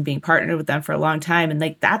portfolios and being partnered with them for a long time.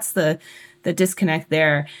 And that's the disconnect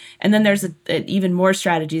there. And then there's even more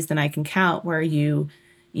strategies than I can count where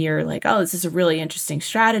you're like, oh, this is a really interesting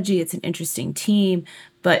strategy. It's an interesting team.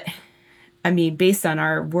 But I mean, based on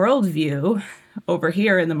our worldview over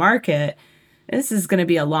here in the market, this is going to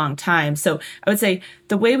be a long time. So I would say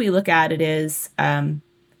the way we look at it is from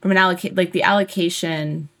the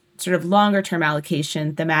allocation, sort of longer term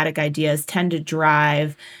allocation, thematic ideas tend to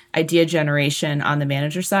drive idea generation on the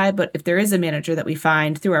manager side. But if there is a manager that we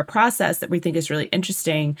find through our process that we think is really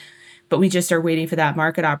interesting, but we just are waiting for that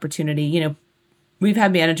market opportunity, we've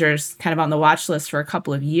had managers kind of on the watch list for a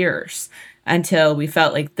couple of years until we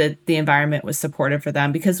felt like the environment was supportive for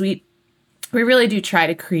them, because we really do try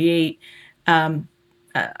to create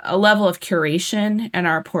a level of curation in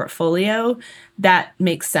our portfolio that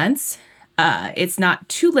makes sense. It's not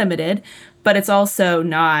too limited, but it's also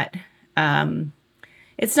not,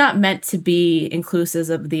 it's not meant to be inclusive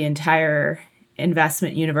of the entire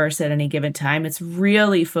investment universe at any given time. It's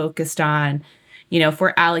really focused on, if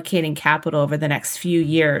we're allocating capital over the next few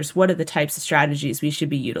years, what are the types of strategies we should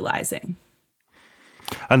be utilizing?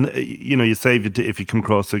 And, you say if you come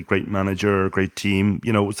across a great manager or a great team,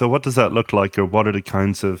 so what does that look like, or what are the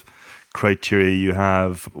kinds of criteria you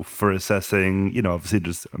have for assessing, obviously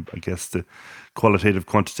there's, I guess, the qualitative,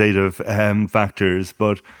 quantitative factors,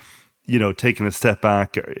 but, taking a step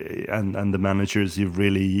back and the managers you've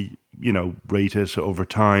really, rated over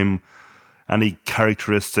time, any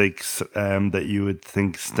characteristics that you would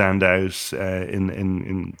think stand out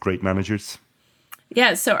in great managers?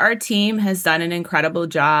 Yeah, so our team has done an incredible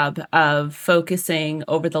job of focusing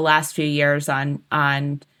over the last few years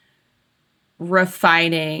on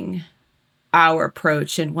refining our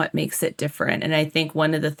approach and what makes it different. And I think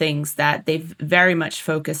one of the things that they've very much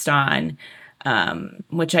focused on,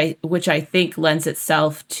 which I think lends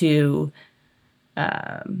itself to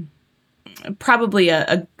probably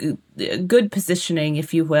a good positioning,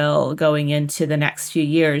 if you will, going into the next few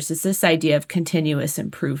years, is this idea of continuous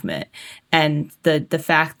improvement, and the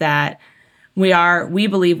fact that we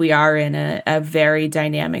believe we are in a very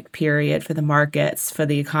dynamic period for the markets, for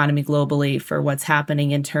the economy globally, for what's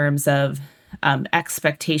happening in terms of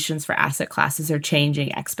expectations for asset classes are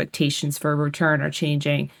changing, expectations for return are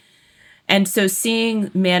changing. And so seeing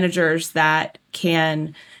managers that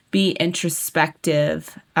can be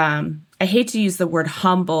introspective, I hate to use the word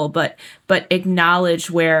humble, but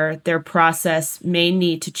acknowledge where their process may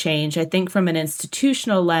need to change. I think from an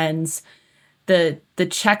institutional lens, the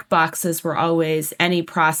check boxes were always any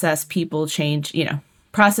process, people change,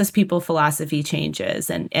 process, people, philosophy changes.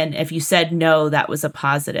 And if you said no, that was a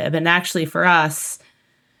positive. And actually for us,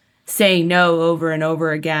 saying no over and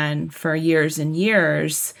over again for years and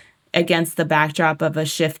years against the backdrop of a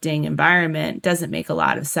shifting environment doesn't make a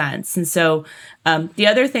lot of sense. And so the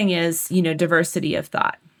other thing is, diversity of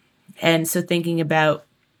thought. And so thinking about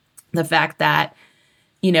the fact that,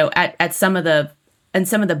 at some of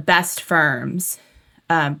the best firms,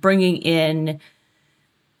 bringing in,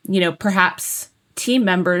 perhaps team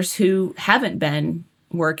members who haven't been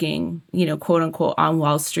working, quote unquote, on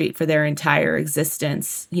Wall Street for their entire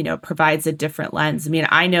existence, provides a different lens. I mean,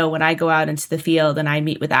 I know when I go out into the field and I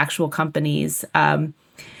meet with actual companies, I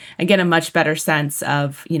get a much better sense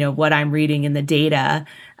of, what I'm reading in the data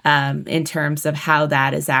in terms of how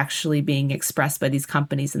that is actually being expressed by these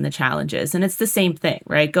companies and the challenges. And it's the same thing,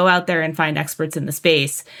 right? Go out there and find experts in the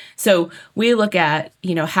space. So we look at,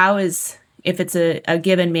 if it's a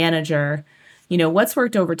given manager, what's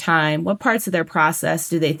worked over time, what parts of their process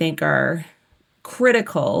do they think are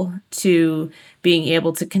critical to being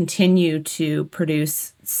able to continue to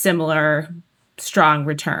produce similar strong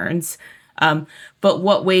returns, but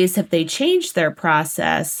what ways have they changed their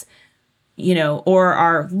process, or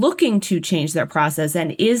are looking to change their process,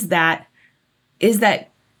 and is that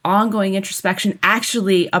ongoing introspection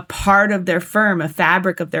actually a part of their firm, a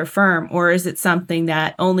fabric of their firm, or is it something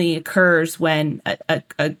that only occurs when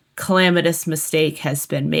a calamitous mistake has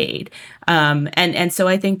been made. And so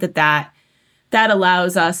I think that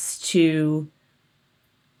allows us to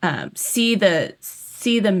see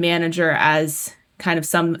the manager as kind of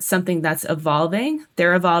something that's evolving.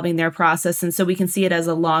 They're evolving their process, and so we can see it as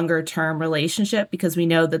a longer term relationship because we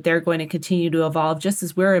know that they're going to continue to evolve just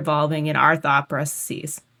as we're evolving in our thought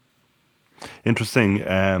processes. Interesting.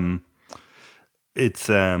 It's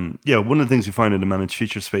one of the things you find in the managed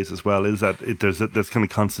feature space as well is that there's kind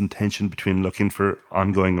of constant tension between looking for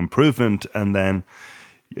ongoing improvement and then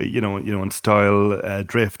in style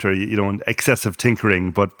drift or excessive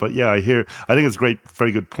tinkering. But yeah, I think it's a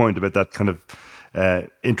very good point about that kind of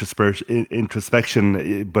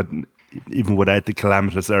introspection, but even without the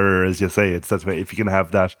calamitous error, as you say, that's why if you can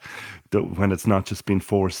have that when it's not just being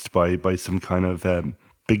forced by some kind of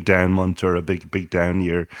big down month or a big down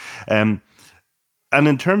year. And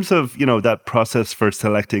in terms of, that process for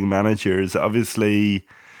selecting managers, obviously,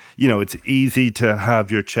 it's easy to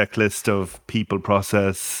have your checklist of people,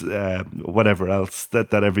 process, whatever else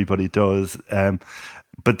that everybody does.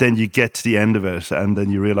 But then you get to the end of it and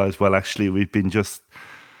then you realize, well, actually, we've been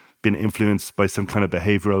influenced by some kind of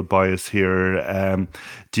behavioral bias here.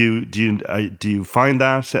 Do you find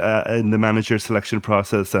that in the manager selection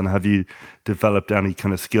process, and have you developed any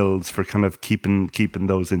kind of skills for kind of keeping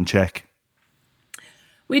those in check?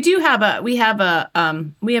 We have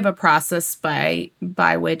a process by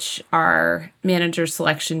which our manager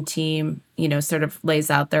selection team, sort of lays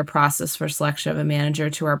out their process for selection of a manager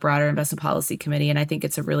to our broader investment policy committee. And I think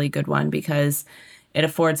it's a really good one because it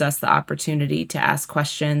affords us the opportunity to ask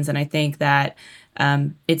questions. And I think that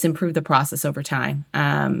it's improved the process over time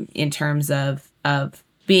in terms of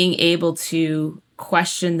being able to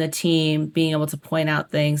question the team, being able to point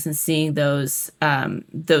out things and seeing those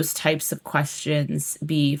types of questions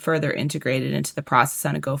be further integrated into the process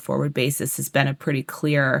on a go-forward basis has been a pretty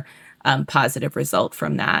clear positive result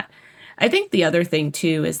from that. I think the other thing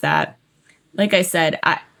too is that, like I said,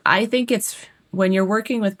 I think it's when you're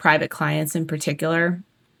working with private clients in particular,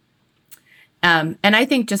 and I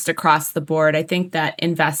think just across the board, I think that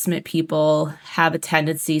investment people have a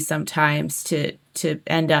tendency sometimes to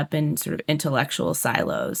end up in sort of intellectual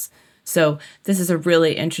silos. So this is a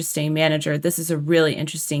really interesting manager. This is a really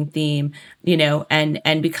interesting theme,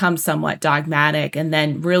 and become somewhat dogmatic and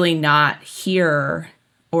then really not hear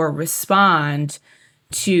or respond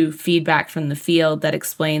to feedback from the field that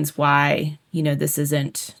explains why, this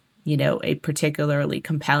isn't, a particularly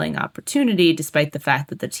compelling opportunity, despite the fact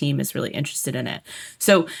that the team is really interested in it.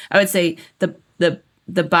 So I would say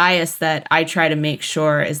the bias that I try to make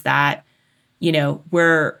sure is that,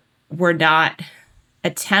 we're not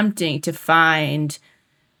attempting to find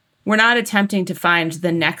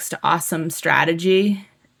the next awesome strategy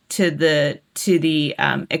to the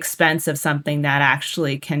expense of something that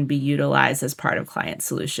actually can be utilized as part of client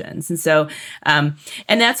solutions. And so, and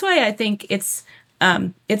that's why I think it's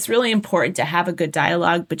really important to have a good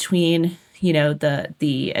dialogue between,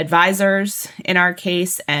 the advisors in our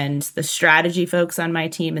case and the strategy folks on my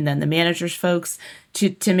team and then the managers folks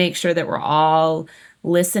to make sure that we're all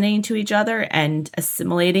listening to each other and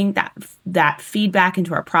assimilating that feedback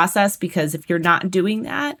into our process. Because if you're not doing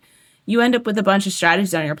that, you end up with a bunch of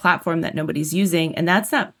strategies on your platform that nobody's using. And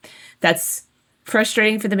that's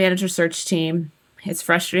frustrating for the manager search team. It's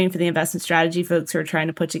frustrating for the investment strategy folks who are trying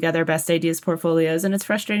to put together best ideas portfolios. And it's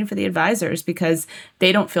frustrating for the advisors because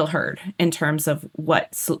they don't feel heard in terms of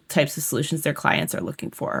what types of solutions their clients are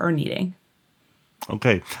looking for or needing.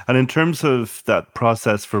 Okay. And in terms of that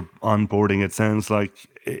process for onboarding, it sounds like,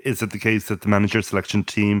 is it the case that the manager selection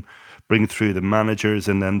team bring through the managers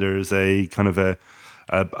and then there's a kind of a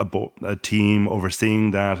team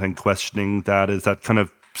overseeing that and questioning that? Is that kind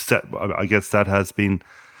of set? I guess that has been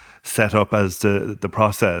set up as the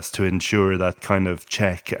process to ensure that kind of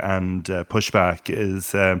check and pushback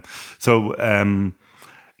is. Can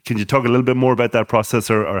you talk a little bit more about that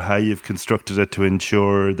process or how you've constructed it to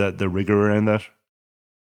ensure that the rigor around that?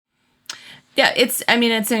 Yeah, it's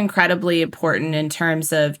incredibly important in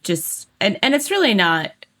terms of just, and it's really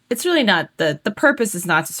not the purpose is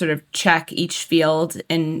not to sort of check each field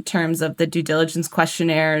in terms of the due diligence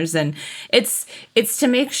questionnaires. And it's to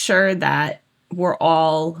make sure that we're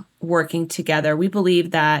all working together. We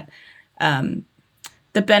believe that the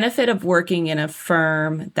benefit of working in a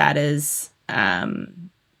firm that is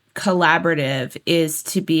collaborative is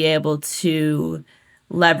to be able to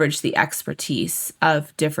leverage the expertise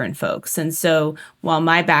of different folks. And so while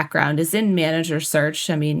my background is in manager search,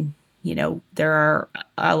 there are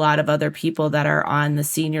a lot of other people that are on the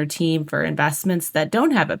senior team for investments that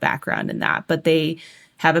don't have a background in that, but they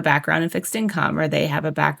have a background in fixed income, or they have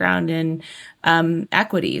a background in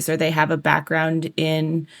equities, or they have a background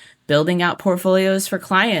in building out portfolios for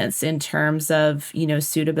clients in terms of,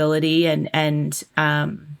 suitability and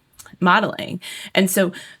modeling. And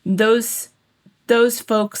so those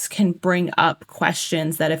folks can bring up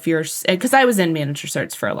questions that if you're, because I was in manager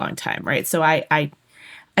search for a long time, right? So I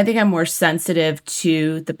think I'm more sensitive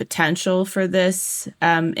to the potential for this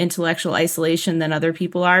intellectual isolation than other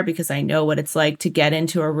people are, because I know what it's like to get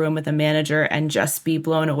into a room with a manager and just be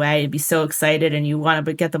blown away and be so excited, and you want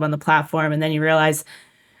to get them on the platform, and then you realize,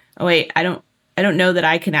 oh wait, I don't know that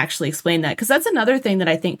I can actually explain that. Because that's another thing that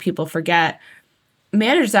I think people forget.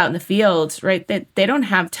 Managers out in the field, right, they don't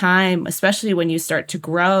have time, especially when you start to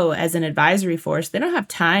grow as an advisory force, they don't have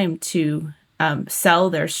time to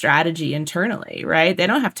sell their strategy internally, right? They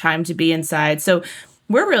don't have time to be inside. So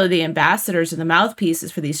we're really the ambassadors and the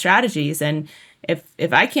mouthpieces for these strategies. And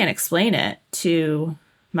if I can't explain it to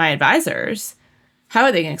my advisors, how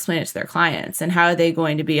are they going to explain it to their clients? And how are they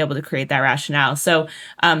going to be able to create that rationale? So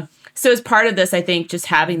as part of this, I think just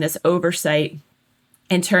having this oversight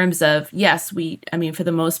in terms of, yes, for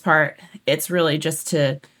the most part, it's really just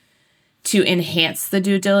to enhance the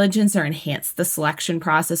due diligence or enhance the selection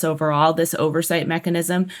process overall, this oversight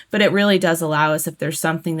mechanism. But it really does allow us, if there's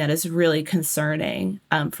something that is really concerning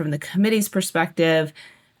from the committee's perspective,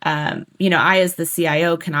 I, as the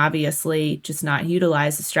CIO, can obviously just not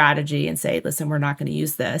utilize the strategy and say, listen, we're not going to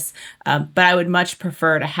use this. But I would much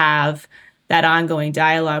prefer to have that ongoing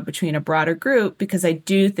dialogue between a broader group, because I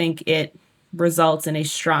do think it results in a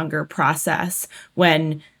stronger process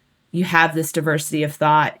when you have this diversity of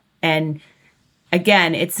thought. And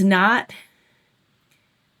again,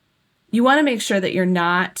 you want to make sure that you're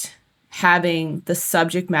not having the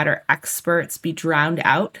subject matter experts be drowned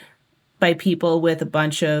out by people with a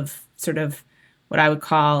bunch of sort of what I would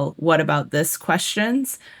call, what about this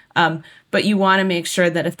questions. But you want to make sure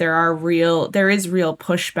that if there is real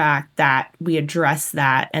pushback, that we address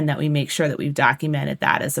that, and that we make sure that we've documented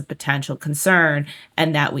that as a potential concern,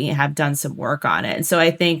 and that we have done some work on it. And so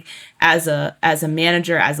I think as a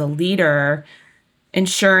manager, as a leader,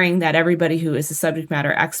 ensuring that everybody who is a subject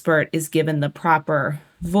matter expert is given the proper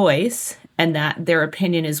voice and that their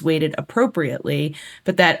opinion is weighted appropriately,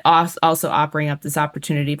 but that also offering up this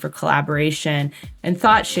opportunity for collaboration and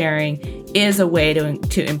thought sharing is a way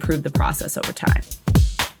to improve the process over time.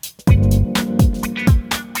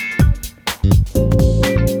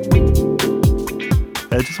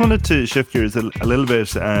 I just wanted to shift gears a little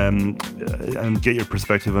bit and get your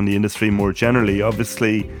perspective on the industry more generally.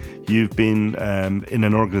 Obviously, you've been in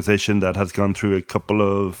an organization that has gone through a couple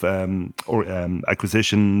of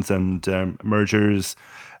acquisitions and mergers,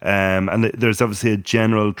 and there's obviously a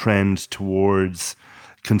general trend towards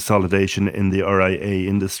consolidation in the RIA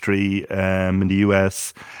industry in the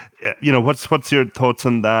US. What's your thoughts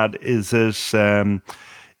on that? Is it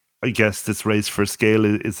I guess this race for scale,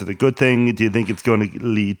 is it a good thing? Do you think it's going to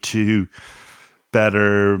lead to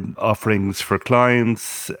better offerings for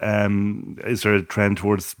clients? Is there a trend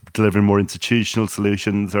towards delivering more institutional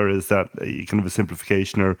solutions, or is that kind of a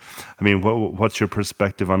simplification? Or, what's your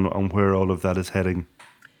perspective on where all of that is heading?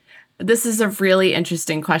 This is a really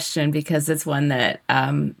interesting question, because it's one that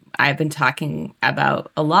I've been talking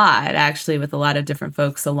about a lot, actually, with a lot of different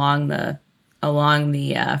folks along the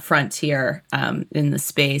frontier in the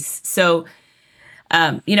space. So,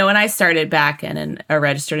 when I started back in a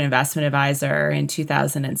registered investment advisor in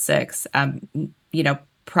 2006,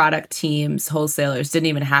 product teams, wholesalers didn't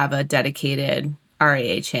even have a dedicated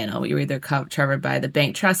RIA channel. We were either covered by the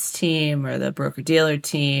bank trust team or the broker dealer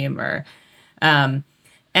team, or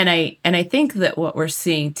and I think that what we're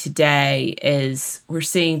seeing today is we're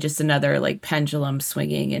seeing just another pendulum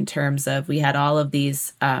swinging, in terms of, we had all of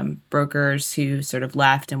these brokers who sort of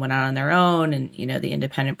left and went out on their own, and the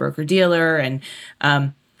independent broker dealer, and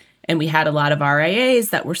we had a lot of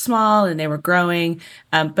RIAs that were small and they were growing,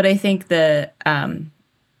 but I think the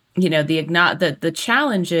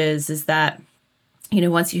challenge is that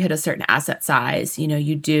once you hit a certain asset size,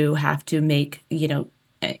 you do have to make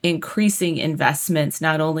increasing investments,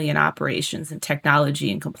 not only in operations and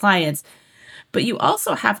technology and compliance, but you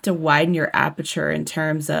also have to widen your aperture in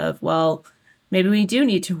terms of, well, maybe we do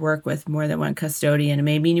need to work with more than one custodian, and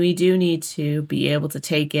maybe we do need to be able to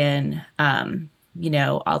take in,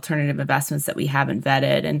 alternative investments that we haven't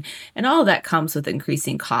vetted, and all of that comes with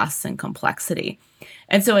increasing costs and complexity.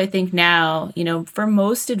 And so I think now, for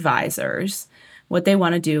most advisors, what they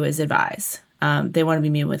want to do is advise. They want to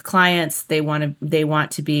be meeting with clients. They want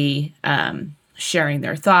to be sharing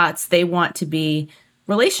their thoughts. They want to be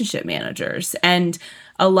relationship managers. And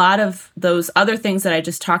a lot of those other things that I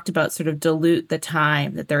just talked about sort of dilute the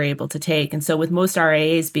time that they're able to take. And so with most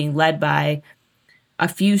RIAs being led by a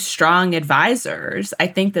few strong advisors, I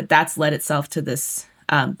think that that's led itself to this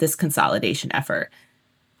consolidation effort.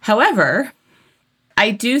 However,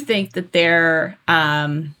 I do think that there's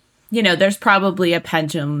probably a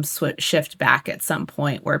pendulum shift back at some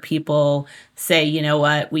point where people say, you know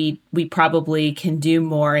what, we probably can do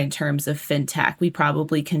more in terms of fintech. We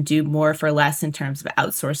probably can do more for less in terms of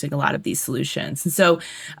outsourcing a lot of these solutions. And so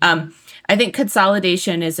I think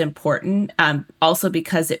consolidation is important, also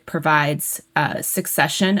because it provides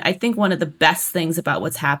succession. I think one of the best things about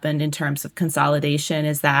what's happened in terms of consolidation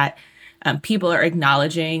is that people are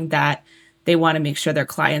acknowledging that they want to make sure their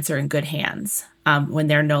clients are in good hands when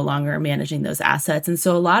they're no longer managing those assets. And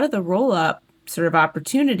so a lot of the roll-up sort of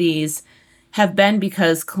opportunities have been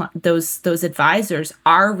because those advisors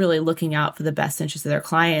are really looking out for the best interests of their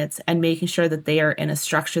clients and making sure that they are in a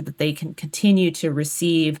structure that they can continue to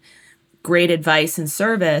receive great advice and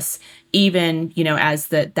service, even, as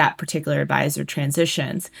that particular advisor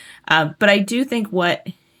transitions. But I do think what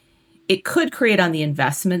it could create on the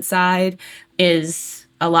investment side is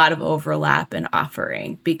a lot of overlap in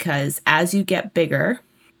offering, because as you get bigger,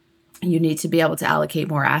 you need to be able to allocate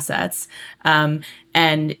more assets. And,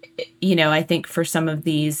 I think for some of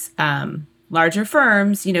these larger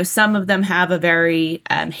firms, some of them have a very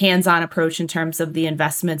hands-on approach in terms of the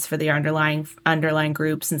investments for the underlying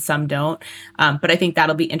groups, and some don't. But I think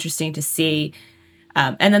that'll be interesting to see.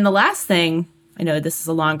 And then the last thing, I know this is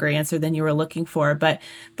a longer answer than you were looking for, but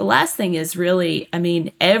the last thing is really,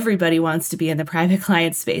 everybody wants to be in the private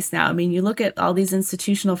client space now. You look at all these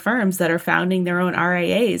institutional firms that are founding their own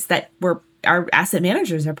RIAs that our asset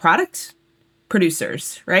managers are product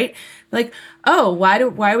producers, right? Like, oh, why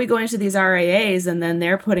are we going to these RIAs and then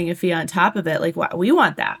they're putting a fee on top of it? Like, why, we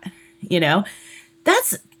want that,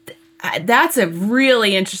 that's a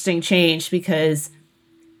really interesting change, because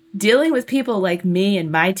dealing with people like me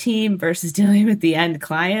and my team versus dealing with the end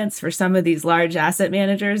clients for some of these large asset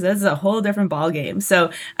managers, that's a whole different ballgame.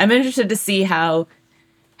 So I'm interested to see how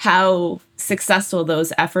successful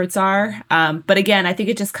those efforts are. But again, I think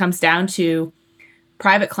it just comes down to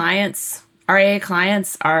private clients, RIA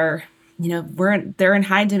clients are, they're in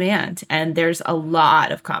high demand, and there's a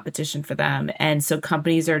lot of competition for them. And so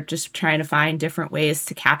companies are just trying to find different ways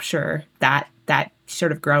to capture that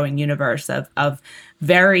sort of growing universe of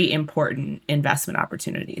very important investment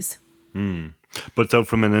opportunities. But so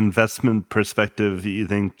from an investment perspective, you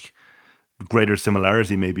think greater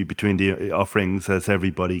similarity maybe between the offerings as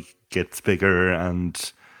everybody gets bigger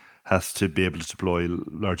and has to be able to deploy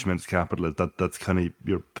large amounts of capital? That's kind of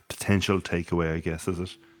your potential takeaway, I guess, is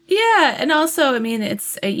it? Yeah. And also,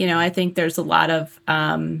 it's, I think there's a lot of,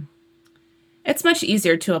 it's much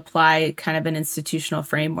easier to apply kind of an institutional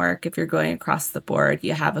framework if you're going across the board.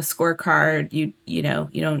 You have a scorecard.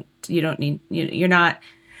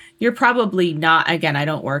 You're probably not, again, I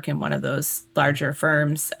don't work in one of those larger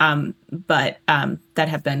firms, but that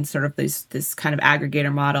have been sort of this kind of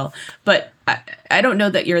aggregator model. But I don't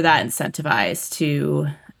know that you're that incentivized to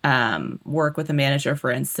work with a manager,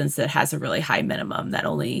 for instance, that has a really high minimum that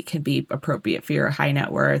only can be appropriate for your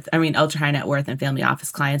ultra high net worth and family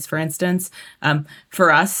office clients, for instance.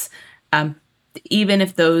 For us, even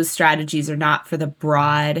if those strategies are not for the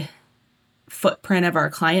broad footprint of our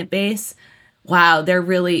client base, wow, they're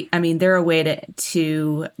really, they're a way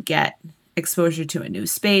to get exposure to a new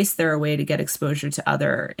space. They're a way to get exposure to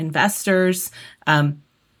other investors.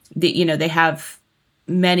 They have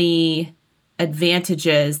many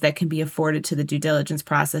advantages that can be afforded to the due diligence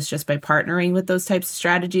process just by partnering with those types of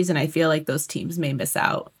strategies. And I feel like those teams may miss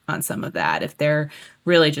out on some of that if they're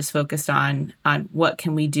really just focused on what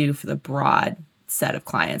can we do for the broad set of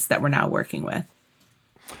clients that we're now working with.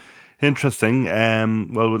 Interesting.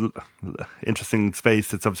 Interesting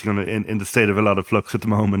space. It's obviously going to in the state of a lot of flux at the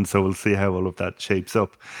moment, so we'll see how all of that shapes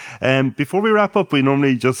up. Before we wrap up, we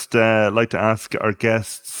normally just like to ask our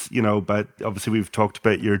guests, about, obviously we've talked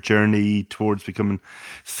about your journey towards becoming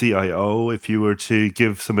CIO. If you were to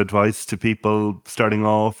give some advice to people starting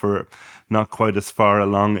off or not quite as far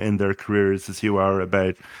along in their careers as you are,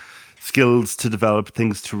 about skills to develop,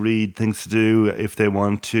 things to read, things to do if they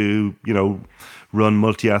want to, run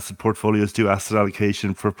multi-asset portfolios, do asset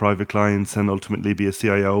allocation for private clients, and ultimately be a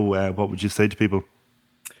CIO, what would you say to people?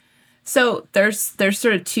 So there's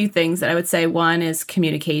sort of two things that I would say. One is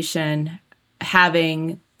communication,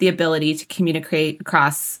 having the ability to communicate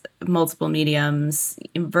across multiple mediums,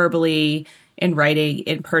 verbally, in writing,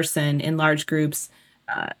 in person, in large groups,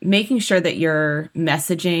 making sure that your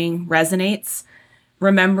messaging resonates,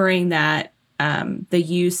 remembering that the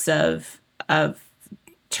use of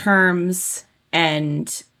terms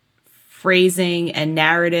and phrasing and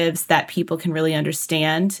narratives that people can really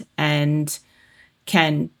understand and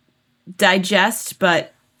can digest,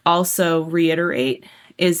 but also reiterate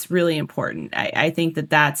is really important. I think that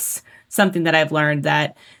that's something that I've learned,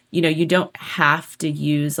 that, you don't have to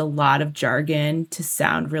use a lot of jargon to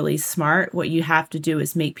sound really smart. What you have to do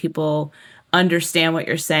is make people understand what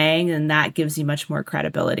you're saying, and that gives you much more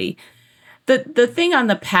credibility. The thing on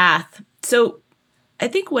the path, so I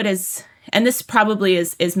think and this probably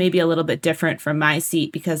is maybe a little bit different from my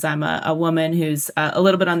seat because I'm a woman who's a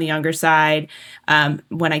little bit on the younger side.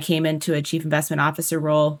 When I came into a chief investment officer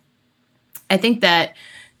role, I think that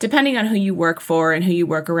depending on who you work for and who you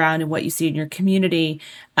work around and what you see in your community,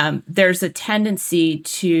 there's a tendency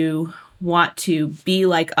to want to be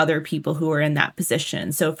like other people who are in that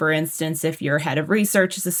position. So for instance, if your head of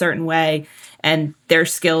research is a certain way and their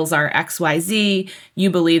skills are XYZ, you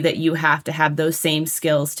believe that you have to have those same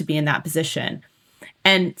skills to be in that position.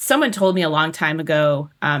 And someone told me a long time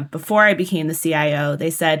ago, before I became the CIO,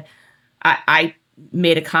 they said, I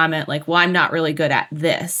made a comment like, well, I'm not really good at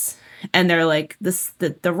this. And they're like,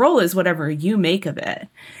 the role is whatever you make of it.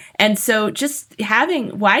 And so just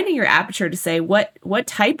widening your aperture to say, what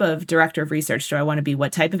type of director of research do I want to be?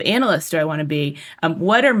 What type of analyst do I want to be?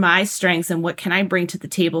 What are my strengths and what can I bring to the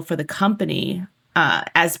table for the company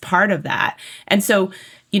as part of that? And so,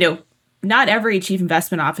 not every chief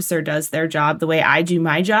investment officer does their job the way I do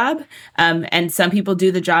my job. And some people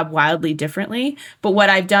do the job wildly differently. But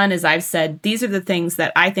what I've done is I've said, these are the things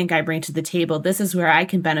that I think I bring to the table. This is where I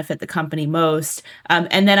can benefit the company most.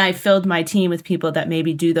 And then I filled my team with people that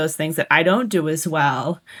maybe do those things that I don't do as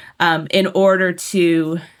well, in order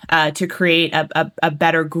to create a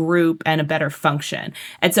better group and a better function.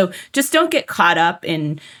 And so just don't get caught up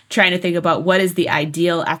in trying to think about what is the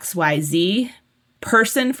ideal XYZ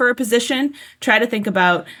person for a position. Try to think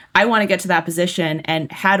about, I want to get to that position,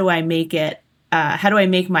 and how do I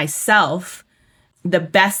make myself the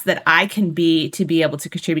best that I can be to be able to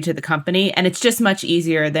contribute to the company. And it's just much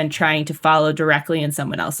easier than trying to follow directly in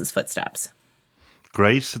someone else's footsteps.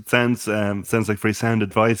 Great. It sounds like very sound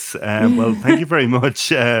advice. Well, thank you very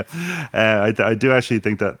much. I do actually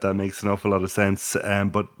think that makes an awful lot of sense.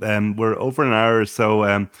 But we're over an hour,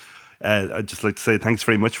 so I'd just like to say thanks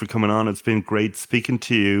very much for coming on. It's been great speaking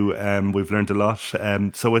to you. We've learned a lot.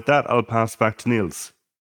 So with that, I'll pass back to Niels.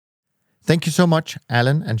 Thank you so much,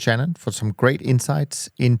 Alan and Shannon, for some great insights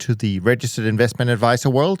into the registered investment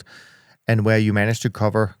advisor world, and where you managed to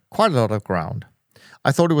cover quite a lot of ground.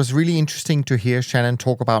 I thought it was really interesting to hear Shannon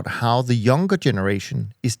talk about how the younger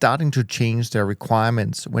generation is starting to change their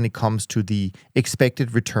requirements when it comes to the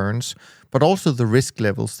expected returns, but also the risk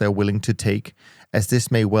levels they're willing to take, as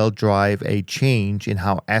this may well drive a change in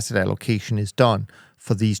how asset allocation is done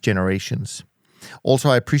for these generations. Also,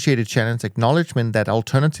 I appreciated Shannon's acknowledgement that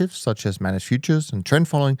alternatives such as managed futures and trend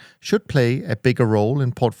following should play a bigger role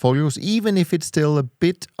in portfolios, even if it's still a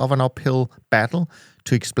bit of an uphill battle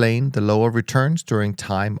to explain the lower returns during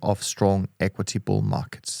time of strong equity bull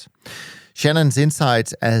markets. Shannon's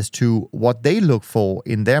insights as to what they look for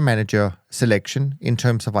in their manager selection in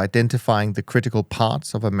terms of identifying the critical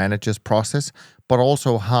parts of a manager's process, but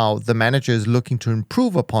also how the manager is looking to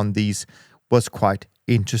improve upon these, was quite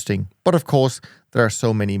interesting. But of course, there are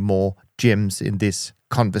so many more gems in this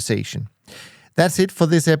conversation. That's it for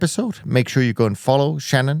this episode. Make sure you go and follow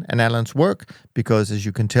Shannon and Alan's work, because as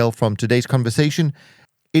you can tell from today's conversation,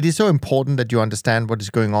 it is so important that you understand what is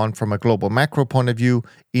going on from a global macro point of view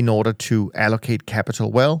in order to allocate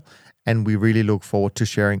capital well. And we really look forward to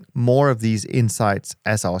sharing more of these insights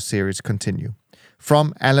as our series continue.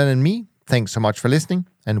 From Alan and me, thanks so much for listening,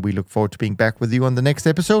 and we look forward to being back with you on the next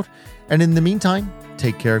episode. And in the meantime,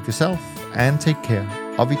 take care of yourself and take care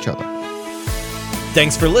of each other.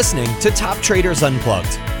 Thanks for listening to Top Traders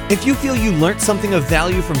Unplugged. If you feel you learned something of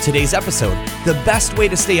value from today's episode, the best way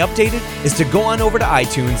to stay updated is to go on over to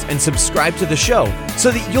iTunes and subscribe to the show so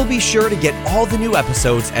that you'll be sure to get all the new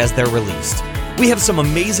episodes as they're released. We have some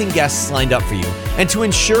amazing guests lined up for you, and to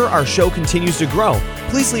ensure our show continues to grow,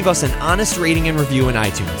 please leave us an honest rating and review in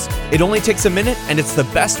iTunes. It only takes a minute, and it's the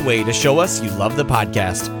best way to show us you love the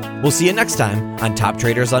podcast. We'll see you next time on Top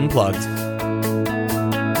Traders Unplugged.